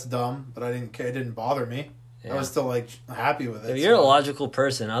 oh, that's dumb, but I didn't care. It didn't bother me. Yeah. I was still like happy with it. If you're a logical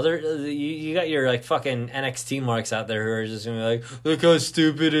person, you got your like fucking NXT marks out there who are just gonna be like, look how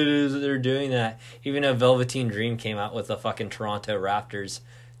stupid it is that they're doing that. Even though Velveteen Dream came out with the fucking Toronto Raptors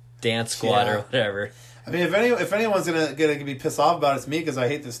dance squad or whatever. I mean, if anyone's gonna be pissed off about it, it's me because I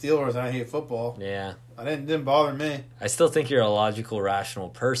hate the Steelers and I hate football. Yeah. It didn't bother me. I still think you're a logical, rational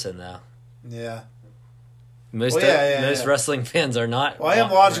person, though. Yeah. Most most wrestling fans are not. Well, I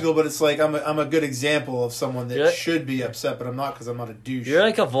am logical, but it's like I'm a good example of someone that should be upset, but I'm not because I'm not a douche. You're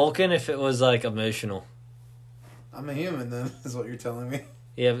like a Vulcan if it was like emotional. I'm a human, then, is what you're telling me.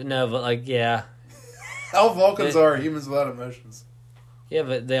 Yeah, but no, but like, yeah. All Vulcans are humans without emotions. Yeah,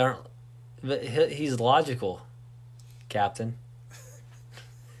 but they aren't. But he's logical, Captain.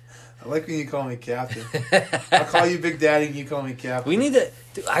 I like when you call me Captain. I'll call you Big Daddy and you call me Captain. We need to.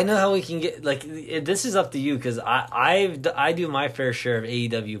 I know how we can get like this is up to you because I do my fair share of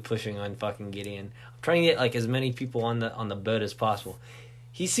AEW pushing on fucking Gideon. I'm trying to get like as many people on the boat as possible.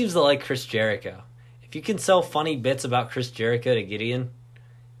 He seems to like Chris Jericho. If you can sell funny bits about Chris Jericho to Gideon,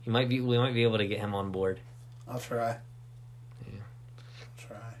 we might be able to get him on board. I'll try.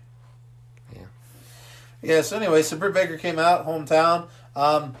 Yeah. So anyway, Britt Baker came out, hometown.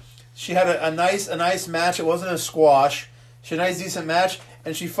 She had a nice match. It wasn't a squash. She had a nice, decent match,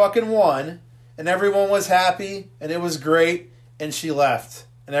 and she fucking won. And everyone was happy, and it was great. And she left,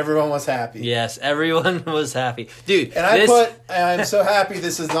 and everyone was happy. Yes, everyone was happy, dude. And I'm so happy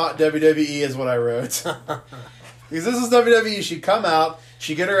this is not WWE, is what I wrote. Because this is WWE. She'd come out,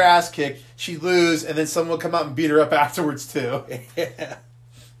 she'd get her ass kicked, she'd lose, and then someone would come out and beat her up afterwards too. Yeah.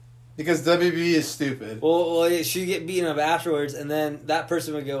 Because WWE is stupid. Well, she'd get beaten up afterwards, and then that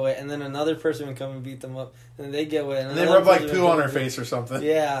person would go away, and then another person would come and beat them up, and then they get away. And they rub like poo on her face or something.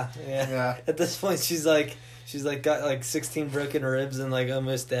 Yeah. At this point, she's got like 16 broken ribs and like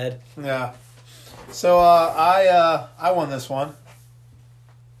almost dead. Yeah. So I won this one.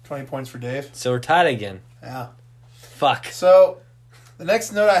 20 points for Dave. So we're tied again. Yeah. Fuck. So the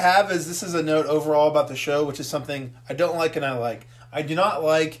next note I have is this is a note overall about the show, which is something I don't like and I like. I do not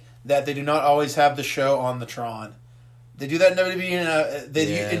like that they do not always have the show on the Tron. They do that in WWE.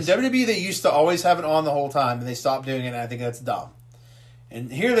 In WWE, they used to always have it on the whole time, and they stopped doing it, and I think that's dumb.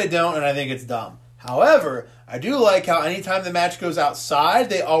 And here they don't, and I think it's dumb. However, I do like how anytime the match goes outside,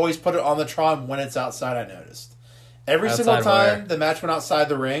 they always put it on the Tron when it's outside, I noticed. Every single time the match went outside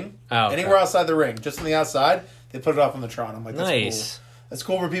the ring, anywhere outside the ring, just on the outside, they put it up on the Tron. I'm like, that's nice. Cool. That's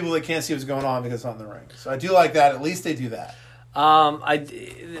cool for people that can't see what's going on because it's not in the ring. So I do like that. At least they do that.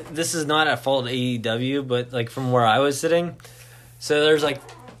 This is not at fault of AEW, but like from where I was sitting, so there's like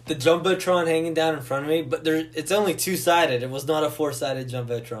the Jumbotron hanging down in front of me, but it's only 2-sided. It was not a 4-sided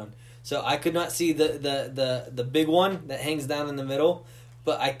Jumbotron, so I could not see the big one that hangs down in the middle,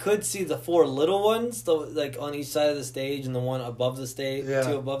 but I could see the 4 little ones, like on each side of the stage, and the one above the stage,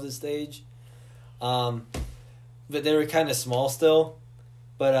 2 above the stage. But they were kind of small still.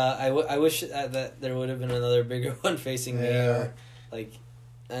 But I wish that there would have been another bigger one facing me. Or, like,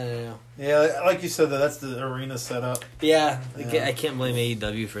 I don't know. Yeah, like you said, that's the arena setup. Yeah, I can't blame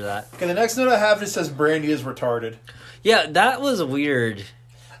AEW for that. Okay, the next note I have just says Brandy is retarded. Yeah, that was weird.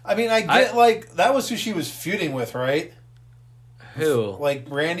 I mean, I get, that was who she was feuding with, right? Who? Like,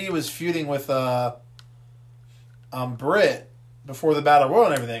 Brandy was feuding with Britt before the Battle Royal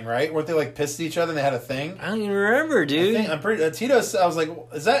and everything, right? Weren't they, like, pissed at each other and they had a thing? I don't even remember, dude. I'm pretty... Tito, I was like,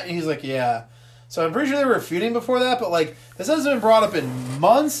 is that... And he's like, yeah. So I'm pretty sure they were feuding before that, but, like, this hasn't been brought up in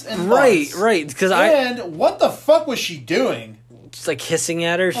months and months. Right, because And what the fuck was she doing? Just, like, hissing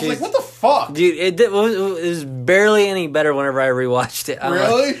at her. I was like, what the fuck? Dude, it was barely any better whenever I rewatched it.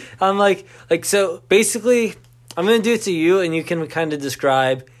 Really? I'm like, so, basically, I'm going to do it to you, and you can kind of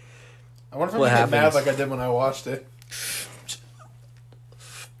describe I wonder if I'm going to get mad like I did when I watched it.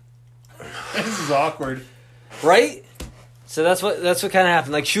 This is awkward, right? So that's what kind of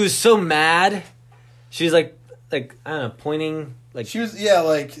happened. Like she was so mad, she was like I don't know, pointing like she was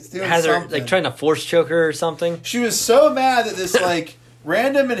like doing has something. her like trying to force choke her or something. She was so mad that this like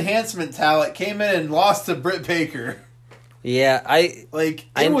random enhancement talent came in and lost to Britt Baker. Yeah,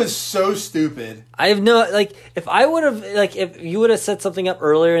 It was so stupid. I have no, like, if I would have, like, if you would have set something up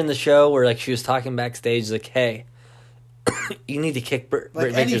earlier in the show where, like, she was talking backstage, like, hey, you need to kick Britt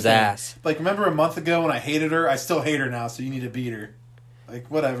Baker's ass. Like, remember a month ago when I hated her? I still hate her now, so you need to beat her. Like,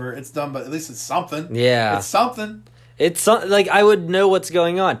 whatever. It's dumb, but at least it's something. Yeah. It's something. It's, like, I would know what's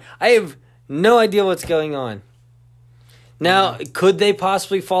going on. I have no idea what's going on. Now, could they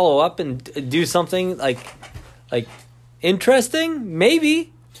possibly follow up and do something, like interesting?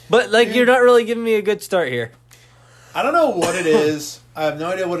 Maybe. But, like, you're not really giving me a good start here. I don't know what it is. I have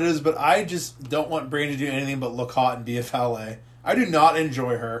no idea what it is, but I just don't want Brandy to do anything but look hot and be a valet. I do not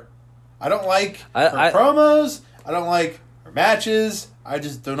enjoy her. I don't like her promos. I don't like her matches. I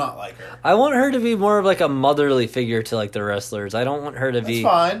just do not like her. I want her to be more of, like, a motherly figure to, like, the wrestlers. I don't want her to be...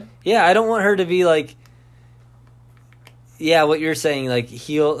 That's fine. Yeah, I don't want her to be, like... Yeah, what you're saying, like,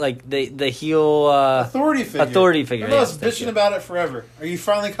 heel... Like, the heel... authority figure. Authority figure, I was bitching about it forever. Are you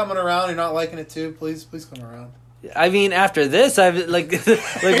finally coming around? You're not liking it, too? Please come around. I mean, after this, I've, like... like,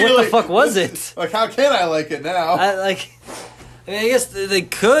 what the fuck was it? Like, how can I like it now? I guess they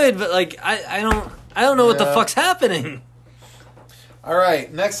could, but, like, I don't know what the fuck's happening. All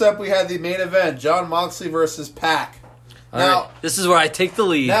right, next up we had the main event, Jon Moxley versus Pac. Now, this is where I take the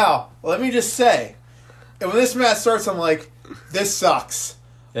lead. Now, let me just say, when this match starts, I'm like, this sucks.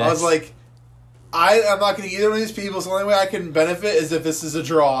 Yes. I was like, I'm not going to either one of these people, so the only way I can benefit is if this is a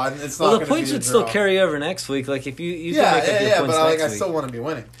draw, and it's not going to be a draw. Well, the points would still carry over next week. Like, if you can make up your points but next I still want to be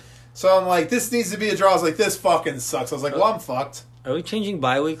winning. So I'm like, this needs to be a draw. I was like, this fucking sucks. I was like, well, I'm fucked. Are we changing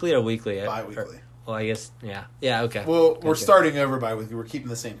bi-weekly or weekly? Bi-weekly. Well, I guess, yeah. Yeah, okay. Well, we're starting over bi-weekly. We're keeping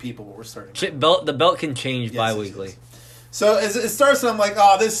the same people, but we're starting The belt can change bi-weekly. Yes. So as it starts, and I'm like,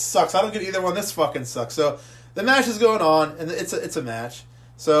 oh, this sucks. I don't get either one. This fucking sucks. So the match is going on, and it's a match.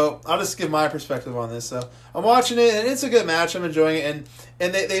 So I'll just give my perspective on this. So I'm watching it, and it's a good match. I'm enjoying it.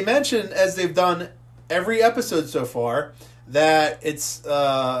 And they mention, as they've done every episode so far, that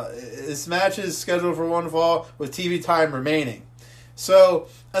this match is scheduled for one fall with TV time remaining. So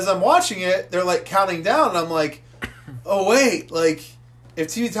as I'm watching it, they're like counting down, and I'm like, oh wait, like if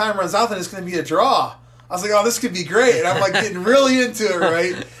TV time runs out, then it's going to be a draw. I was like, oh, this could be great, and I'm like getting really into it,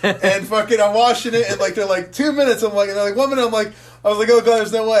 right? And fucking, I'm watching it, and like they're like 2 minutes. I'm like, and they're like 1 minute. I was like, oh god,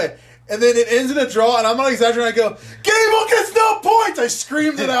 there's no way. And then it ends in a draw, and I'm not exaggerating. I go, Gable gets no points. I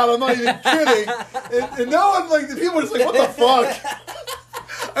screamed it out. I'm not even kidding. And no one, like, the people were just like, what the fuck?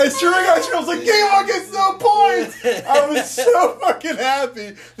 I was like, Gable gets no points. I was so fucking happy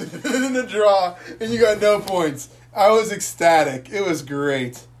in the draw, and you got no points. I was ecstatic. It was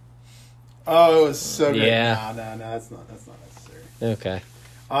great. Oh, it was so great. Yeah. No, that's not necessary. Okay.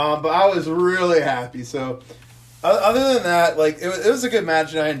 But I was really happy. So, other than that, like it was a good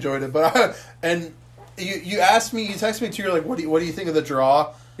match, and I enjoyed it. But you asked me, you texted me too. You're like, what do you think of the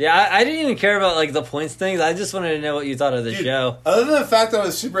draw? Yeah, I didn't even care about like the points things. I just wanted to know what you thought of the show. Other than the fact that I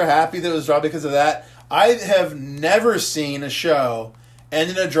was super happy that it was draw because of that, I have never seen a show end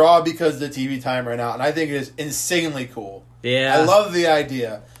in a draw because the TV time ran out, and I think it is insanely cool. Yeah, I love the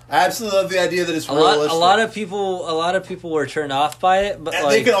idea. I absolutely love the idea that it's realistic. A lot of people were turned off by it, but and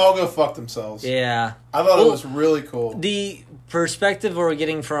like, they can all go fuck themselves. Yeah, I thought it was really cool. The perspective we're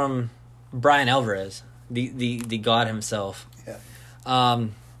getting from Brian Alvarez, the god himself. Yeah.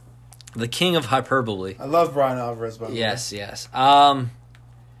 The king of hyperbole. I love Brian Alvarez, by the way. Yes.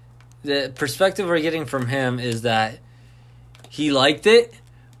 The perspective we're getting from him is that he liked it,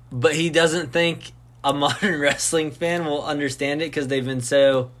 but he doesn't think a modern wrestling fan will understand it because they've been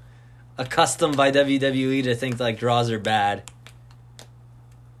so accustomed by WWE to think like draws are bad.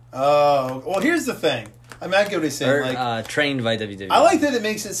 Oh, well, here's the thing. I mean, I get what he's saying. Or trained by WWE. I like that it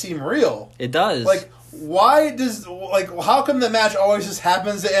makes it seem real. It does. Like, how come the match always just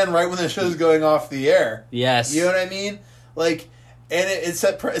happens to end right when the show's going off the air? Yes. You know what I mean? Like, and it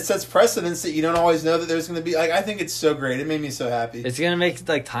sets precedence that you don't always know that there's going to be. Like, I think it's so great. It made me so happy. It's going to make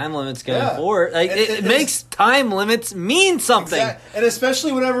like time limits going forward. Like, it makes time limits mean something. Exactly. And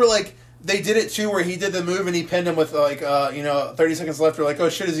especially whenever like they did it too, where he did the move and he pinned him with 30 seconds left. You're like, oh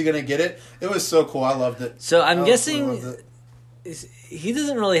shit, is he going to get it? It was so cool. I loved it. So I'm guessing he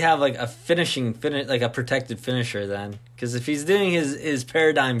doesn't really have like a like a protected finisher then, because if he's doing his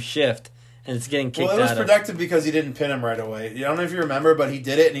paradigm shift and it's getting kicked out. Well, it was protected because he didn't pin him right away. I don't know if you remember, but he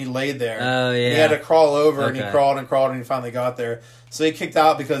did it and he laid there. Oh yeah. And he had to crawl over and he crawled and he finally got there. So he kicked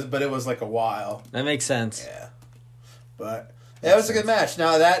out but it was like a while. That makes sense. Yeah. But it was a good match.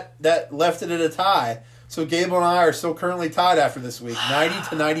 Now that left it at a tie. So Gable and I are still currently tied after this week.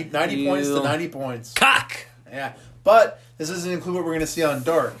 90 points to 90 points. Cock! Yeah. But this doesn't include what we're going to see on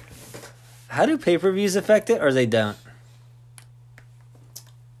Dark. How do pay-per-views affect it, or they don't?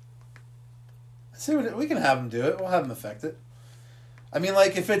 See, we can have them do it. We'll have them affect it. I mean,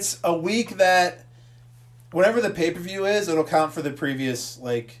 like, if it's a week that, whenever the pay-per-view is, it'll count for the previous,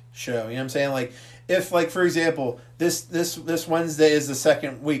 like, show. You know what I'm saying? Like, if, like, for example, this Wednesday is the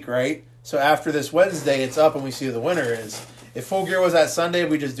second week, right? So after this Wednesday, it's up and we see who the winner is. If Full Gear was that Sunday,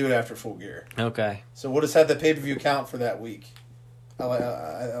 we just do it after Full Gear. Okay. So we'll just have the pay-per-view count for that week. I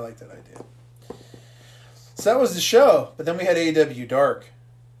like that idea. So that was the show. But then we had AEW Dark.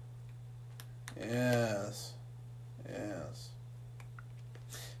 Yes.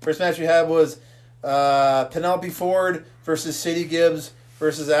 First match we had was Penelope Ford versus Sadie Gibbs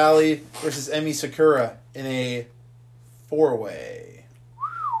versus Allie versus Emi Sakura in a 4-way.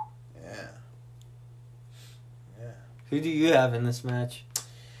 Yeah. Who do you have in this match?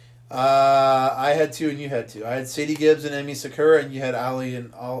 I had 2 and you had 2. I had Sadie Gibbs and Emi Sakura, and you had Ollie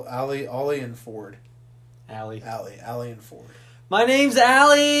and Ford. Allie and Ford. My name's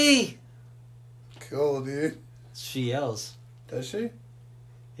Allie! Cool, dude. She yells. Does she?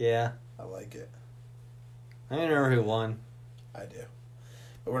 Yeah. I like it. I don't remember who won. I do.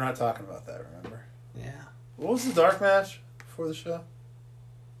 But we're not talking about that, remember? Yeah. What was the dark match before the show?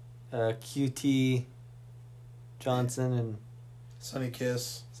 QT Johnson and Sunny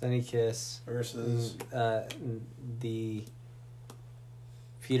Kiss versus the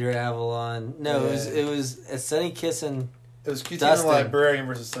Peter Avalon. No, Yeah. it was a Sunny Kiss and It was QT Dustin. and the Librarian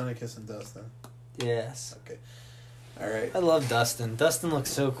versus Sunny Kiss and Dustin. yes. Okay. All right. I love Dustin. Dustin looks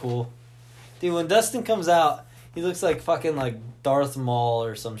so cool. Dude, when Dustin comes out, he looks like fucking like Darth Maul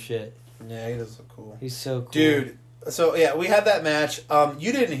or some shit. Yeah, he does look cool. He's so cool. Dude, so yeah, we had that match.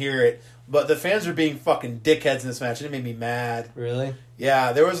 You didn't hear it, but the fans were being fucking dickheads in this match, and it made me mad. Really?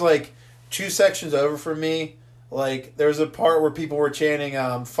 Yeah, there was like 2 sections over from me. Like, there was a part where people were chanting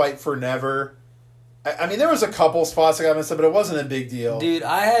Fight for Never. I mean, there was a couple spots that got messed up, but it wasn't a big deal. Dude,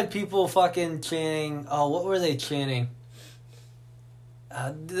 I had people fucking chanting... Oh, what were they chanting? I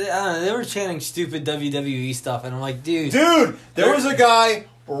don't know. They were chanting stupid WWE stuff, and I'm like, dude... Dude, there was a guy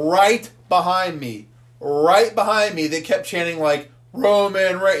right behind me that kept chanting, like,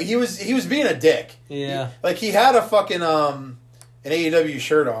 Roman Reigns. He was being a dick. Yeah. He had a fucking, an AEW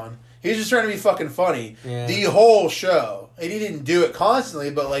shirt on. He was just trying to be fucking funny. Yeah. The whole show. And he didn't do it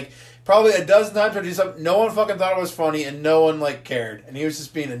constantly, but, like, probably a dozen times tried to do something. No one fucking thought it was funny, and no one, like, cared. And he was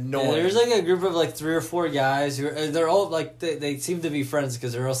just being annoying. Yeah, there's, like, a group of, like, 3 or 4 guys who are... They're all, like... They seem to be friends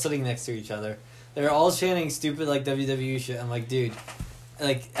because they're all sitting next to each other. They're all chanting stupid, like, WWE shit. I'm like, dude...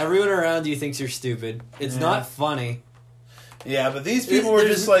 Like, everyone around you thinks you're stupid. It's not funny. Yeah, but these people were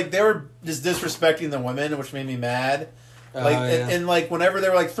just, like... They were just disrespecting the women, which made me mad. Like, and like, whenever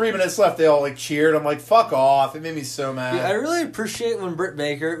there were, like, 3 minutes left, they all, like, cheered. I'm like, fuck off. It made me so mad. Yeah, I really appreciate when Britt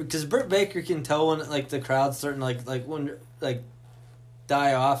Baker... Because Britt Baker can tell when, like, the crowd's starting, like when, like,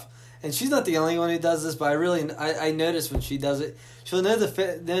 die off. And she's not the only one who does this, but I notice when she does it, she'll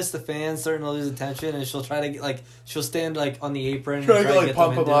notice the fans starting to lose attention, and she'll try to get, like, she'll stand, like, on the apron Trying and to, like,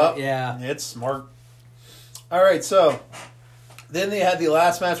 pump them up. Yeah. It's smart. All right, so then they had the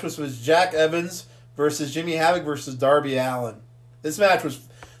last match, which was Jack Evans versus Jimmy Havoc versus Darby Allin. This might have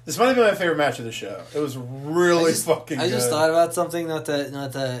been my favorite match of the show. It was really fucking good. I just thought about something, not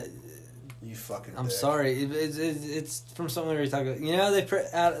to You fucking I'm dick. sorry. It's from something we were talking about. You know how they put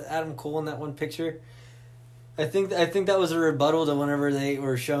Adam Cole in that one picture? I think that was a rebuttal to whenever they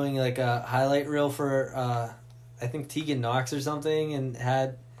were showing, like, a highlight reel for I think Tegan Knox or something, and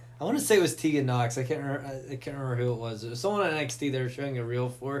had... I want to say it was Tegan Knox. I can't remember who it was. It was someone on NXT they were showing a reel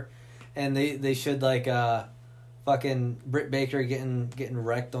for, and they showed, like, fucking Britt Baker getting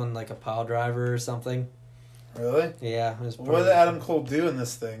wrecked on, like, a pile driver or something. Really? Yeah. It was What did Adam Cole do in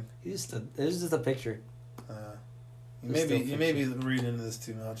this thing? It was just a picture. You may be reading into this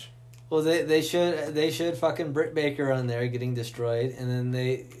too much. Well, they showed fucking Britt Baker on there getting destroyed, and then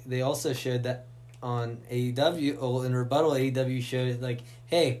they also showed that on AEW. Oh, in rebuttal, AEW showed, like,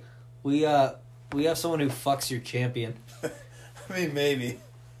 hey, we have someone who fucks your champion. I mean, maybe.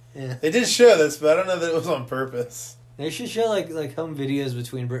 Yeah. They did show this, but I don't know that it was on purpose. They should show like home videos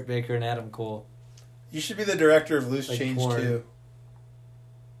between Britt Baker and Adam Cole. You should be the director of Loose Like Change porn. 2.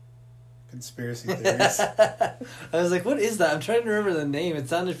 Conspiracy theories. I was like, what is that? I'm trying to remember the name. It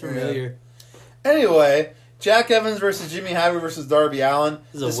sounded familiar. Yeah. Anyway, Jack Evans versus Jimmy Havoc versus Darby Allin.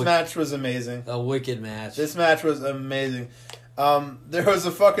 This match was amazing. A wicked match. This match was amazing. There was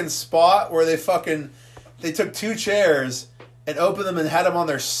a fucking spot where they took 2 chairs and opened them and had them on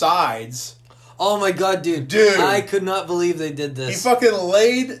their sides. Oh my god, dude. I could not believe they did this. He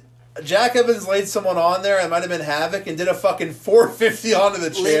fucking Jack Evans laid someone on there, it might have been Havoc, and did a fucking 450 onto the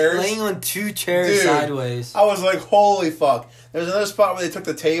chairs. Laying on 2 chairs Dude, sideways. I was like, holy fuck. There's another spot where they took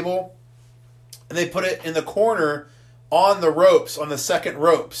the table and they put it in the corner on the ropes, on the second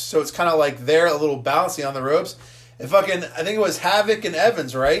ropes. So it's kind of like they're a little bouncy on the ropes. And fucking, I think it was Havoc and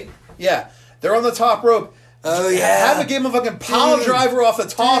Evans, right? Yeah. They're on the top rope. Oh, yeah. Havoc gave him a fucking pile driver off the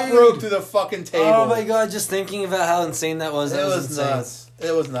top rope through the fucking table. Oh, my God. Just thinking about how insane that was. It was nuts.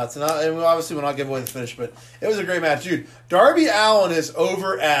 It was nuts. And obviously we'll not give away the finish, but it was a great match. Dude, Darby Allin is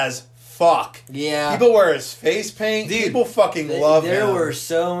over as fuck. Yeah. People wear his face paint. Dude, people fucking love him. There were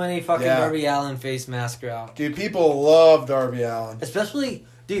so many fucking Darby Allin face masks out. Dude, people love Darby Allin. Especially,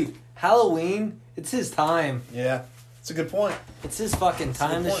 dude, Halloween, it's his time. Yeah. It's a good point. It's his fucking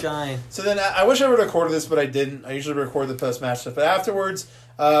time to shine. So then I wish I would have recorded this, but I didn't. I usually record the post-match stuff. But afterwards,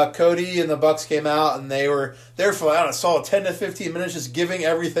 Cody and the Bucks came out, and they were there for, I don't know, solid 10 to 15 minutes just giving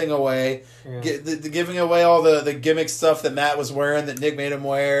everything away. Yeah. Giving away all the gimmick stuff that Matt was wearing, that Nick made him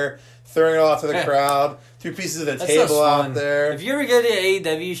wear, throwing it off to the crowd, threw pieces of the table out there. If you ever go to an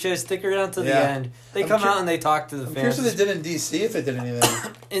AEW show, stick around to the end. They come out and they talk to the fans. I'm curious what they did in DC, if they did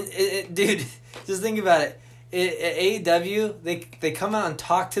anything. Dude, just think about it. At AEW, they come out and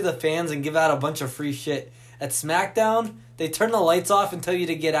talk to the fans and give out a bunch of free shit. At SmackDown, they turn the lights off and tell you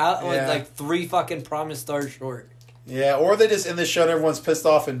to get out with like 3 fucking promise stars short. Yeah, or they just end the show and everyone's pissed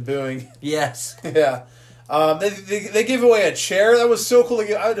off and booing. Yes. Yeah. They gave away a chair. That was so cool to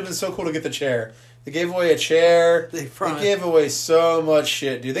get. I would have been so cool to get the chair. They gave away a chair. They gave away so much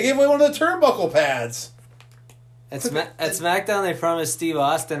shit, dude. They gave away one of the turnbuckle pads. At SmackDown, they promised Steve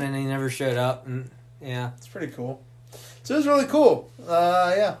Austin and he never showed up. And yeah, it's pretty cool. So it was really cool.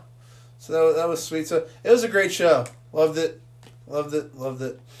 Yeah. So that was sweet. So it was a great show. Loved it. We're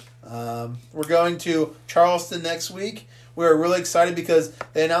going to Charleston next week. We're really excited because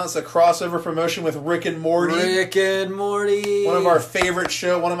they announced a crossover promotion with Rick and Morty. Rick and Morty. One of my favorite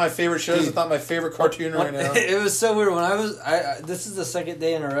shows. Dude, I thought my favorite cartoon right now. It was so weird. When this is the second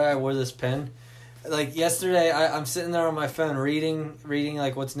day in a row I wore this pin. Like yesterday, I'm sitting there on my phone reading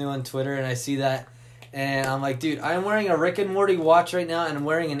like what's new on Twitter, and I see that. And I'm like, dude, I'm wearing a Rick and Morty watch right now, and I'm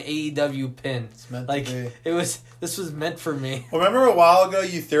wearing an AEW pin. It's meant to be. This was meant for me. Well, remember a while ago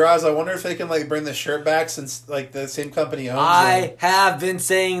you theorized, I wonder if they can like bring the shirt back since like the same company owns it. I have been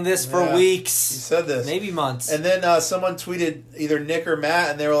saying this for weeks. You said this. Maybe months. And then someone tweeted either Nick or Matt,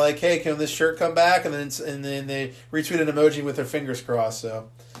 and they were like, hey, can this shirt come back? And then they retweeted an emoji with their fingers crossed, so...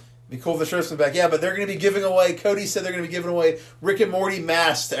 Be cool if the shirts come back. Yeah, but they're going to be giving away... Cody said they're going to be giving away Rick and Morty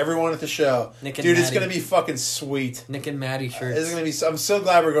masks to everyone at the show. Dude, it's going to be fucking sweet. Nick and Maddie shirts. It's going to be... I'm so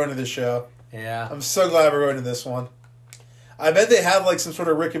glad we're going to this show. Yeah. I'm so glad we're going to this one. I bet they have like some sort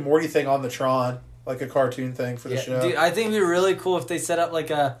of Rick and Morty thing on the Tron. Like a cartoon thing for the show. Dude, I think it'd be really cool if they set up like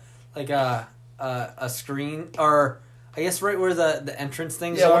a screen... Or... I guess right where the entrance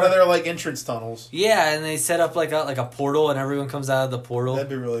things are. Yeah, one of their like entrance tunnels. Yeah, and they set up like a portal and everyone comes out of the portal. That'd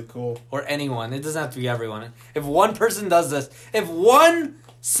be really cool. Or anyone. It doesn't have to be everyone. If one person does this, if one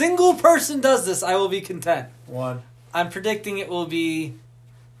single person does this, I will be content. One. I'm predicting it will be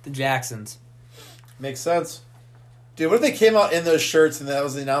the Jacksons. Makes sense. Dude, what if they came out in those shirts and that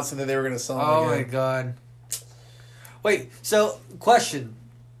was the announcement that they were going to sell them again? Oh my god. Wait, so question.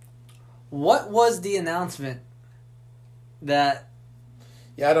 What was the announcement that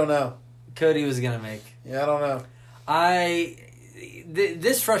I don't know. Cody was going to make? Yeah, I don't know.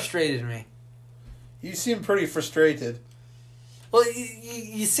 This frustrated me. You seem pretty frustrated. Well,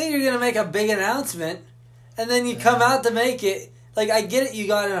 you say you're going to make a big announcement, and then you come out to make it. Like, I get it, you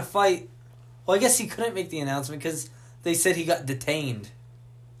got in a fight. Well, I guess he couldn't make the announcement because they said he got detained.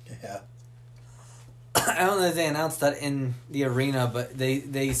 Yeah. I don't know if they announced that in the arena, but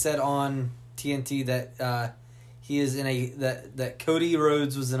they said on TNT that... he is in that Cody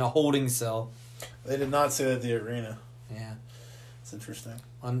Rhodes was in a holding cell. They did not say that at the arena. Yeah. It's interesting.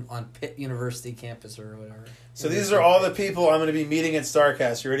 On Pitt University campus or whatever. So these are all the people I'm going to be meeting at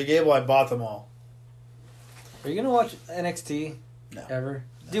StarCast. You ready, Gable? I bought them all. Are you going to watch NXT? No. Ever?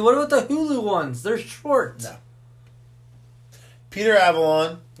 No. Dude, what about the Hulu ones? They're short. No. Peter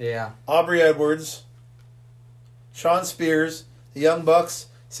Avalon. Yeah. Aubrey Edwards. Sean Spears. The Young Bucks.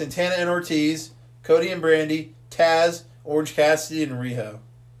 Santana and Ortiz. Cody and Brandy. Taz, Orange Cassidy, and Riho.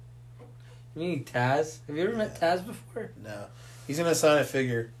 You mean Taz? Have you ever met Taz before? No. He's going to sign a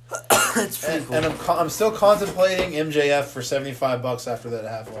figure. That's pretty cool. And I'm still contemplating MJF for $75 after that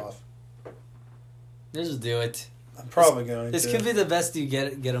half off. Just do it. I'm probably going to. This could be the best you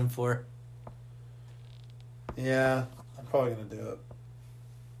get him for. Yeah, I'm probably going to do it.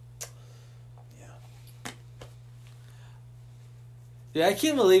 Yeah, I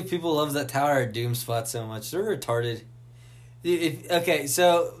can't believe people love that Tower of Doom spot so much. They're retarded. Okay,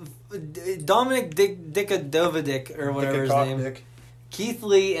 so Dominic Dickadovic or whatever his name. Keith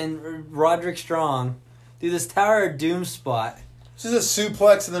Lee and Roderick Strong do this Tower of Doom spot. It's just a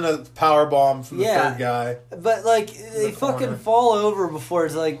suplex and then a power bomb from the third guy. But like they fucking fall over before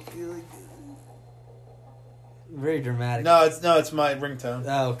it's like very dramatic. No, it's my ringtone.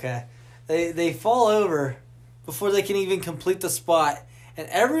 Oh, okay. They fall over before they can even complete the spot, and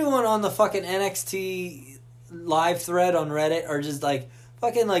everyone on the fucking NXT live thread on Reddit are just like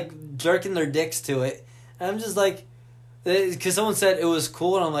fucking like jerking their dicks to it. And I'm just like, because someone said it was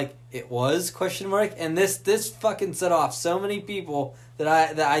cool, and I'm like, it was ? And this fucking set off so many people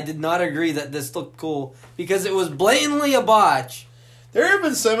that I did not agree that this looked cool because it was blatantly a botch. There have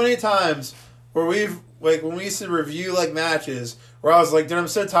been so many times where when we used to review like matches where I was like, dude, I'm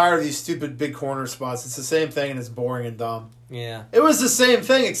so tired of these stupid big corner spots. It's the same thing and it's boring and dumb. Yeah. It was the same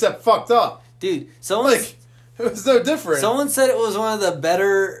thing except fucked up. Dude, it was no different. Someone said it was one of the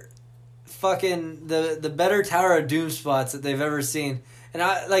better fucking the better Tower of Doom spots that they've ever seen. And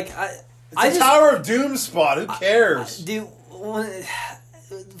it's a Tower of Doom spot. Who cares? Dude,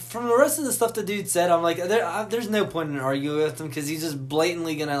 from the rest of the stuff the dude said, I'm like, there's no point in arguing with him because he's just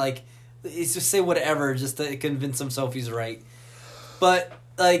blatantly gonna like, he's just say whatever just to convince himself he's right. But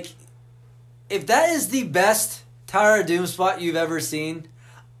like, if that is the best Tower of Doom spot you've ever seen,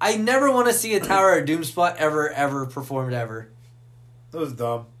 I never want to see a Tower of Doom spot ever performed ever. That was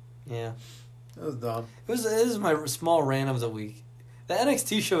dumb. Yeah, that was dumb. It was my small rant of the week. The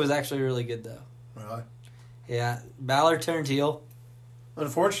NXT show was actually really good though. Really? Yeah, Balor turned heel.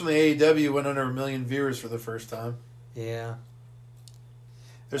 Unfortunately, AEW went under 1 million viewers for the first time. Yeah.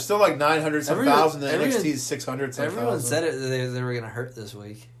 There's still like 900,000. NXT is 600,000. Everyone said it they were going to hurt this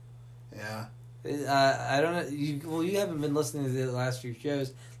week. Yeah. I don't know. You haven't been listening to the last few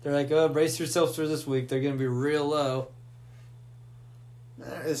shows. They're like, oh, brace yourselves for this week. They're going to be real low.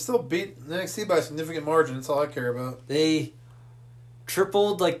 It still beat NXT by a significant margin. That's all I care about. They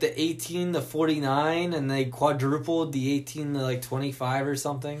tripled like the 18 to 49, and they quadrupled the 18 to like 25 or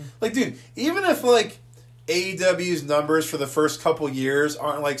something. Like, dude, even if like AEW's numbers for the first couple years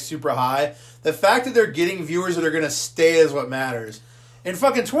aren't like super high, the fact that they're getting viewers that are going to stay is what matters. In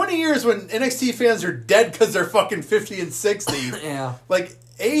fucking 20 years when NXT fans are dead because they're fucking 50 and 60, yeah, like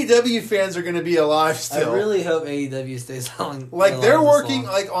AEW fans are going to be alive still. I really hope AEW stays on. Like they're working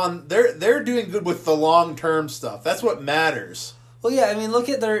like on they're doing good with the long-term stuff. That's what matters. Well, yeah, I mean, look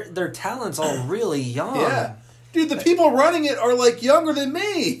at their talents all really young. Yeah. Dude, the people running it are like younger than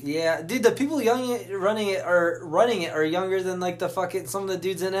me. Yeah, dude, the people running it are younger than like the fucking some of the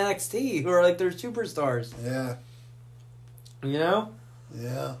dudes in NXT who are like their superstars. Yeah. You know?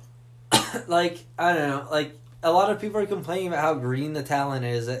 Yeah. Like, I don't know, like a lot of people are complaining about how green the talent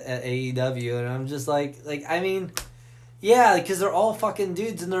is at AEW, and I'm just like I mean, yeah, because they're all fucking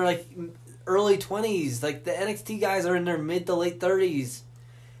dudes and they're like early 20s. Like the NXT guys are in their mid to late 30s.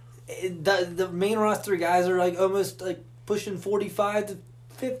 The main roster guys are like almost like pushing 45 to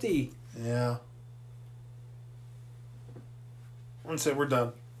 50. Yeah. That's it. We're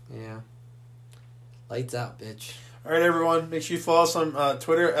done. Yeah. Lights out, bitch. All right, everyone. Make sure you follow us on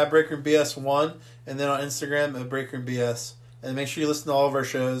Twitter at BreakerBS1 and then on Instagram at BreakerBS. And make sure you listen to all of our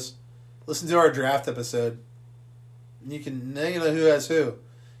shows. Listen to our draft episode. Now you know who has who.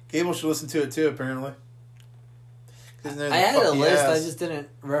 Gable should listen to it too, apparently. I had a list, I just didn't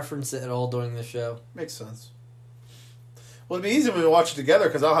reference it at all during the show. Makes sense. Well, it'd be easy when we watch it together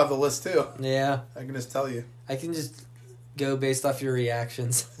because I'll have the list too. Yeah. I can just tell you. I can just go based off your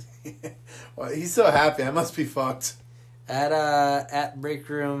reactions. Well, he's so happy. I must be fucked. At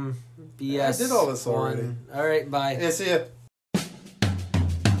Breakroom BS. I did all this already. All right, bye. Yeah, see ya.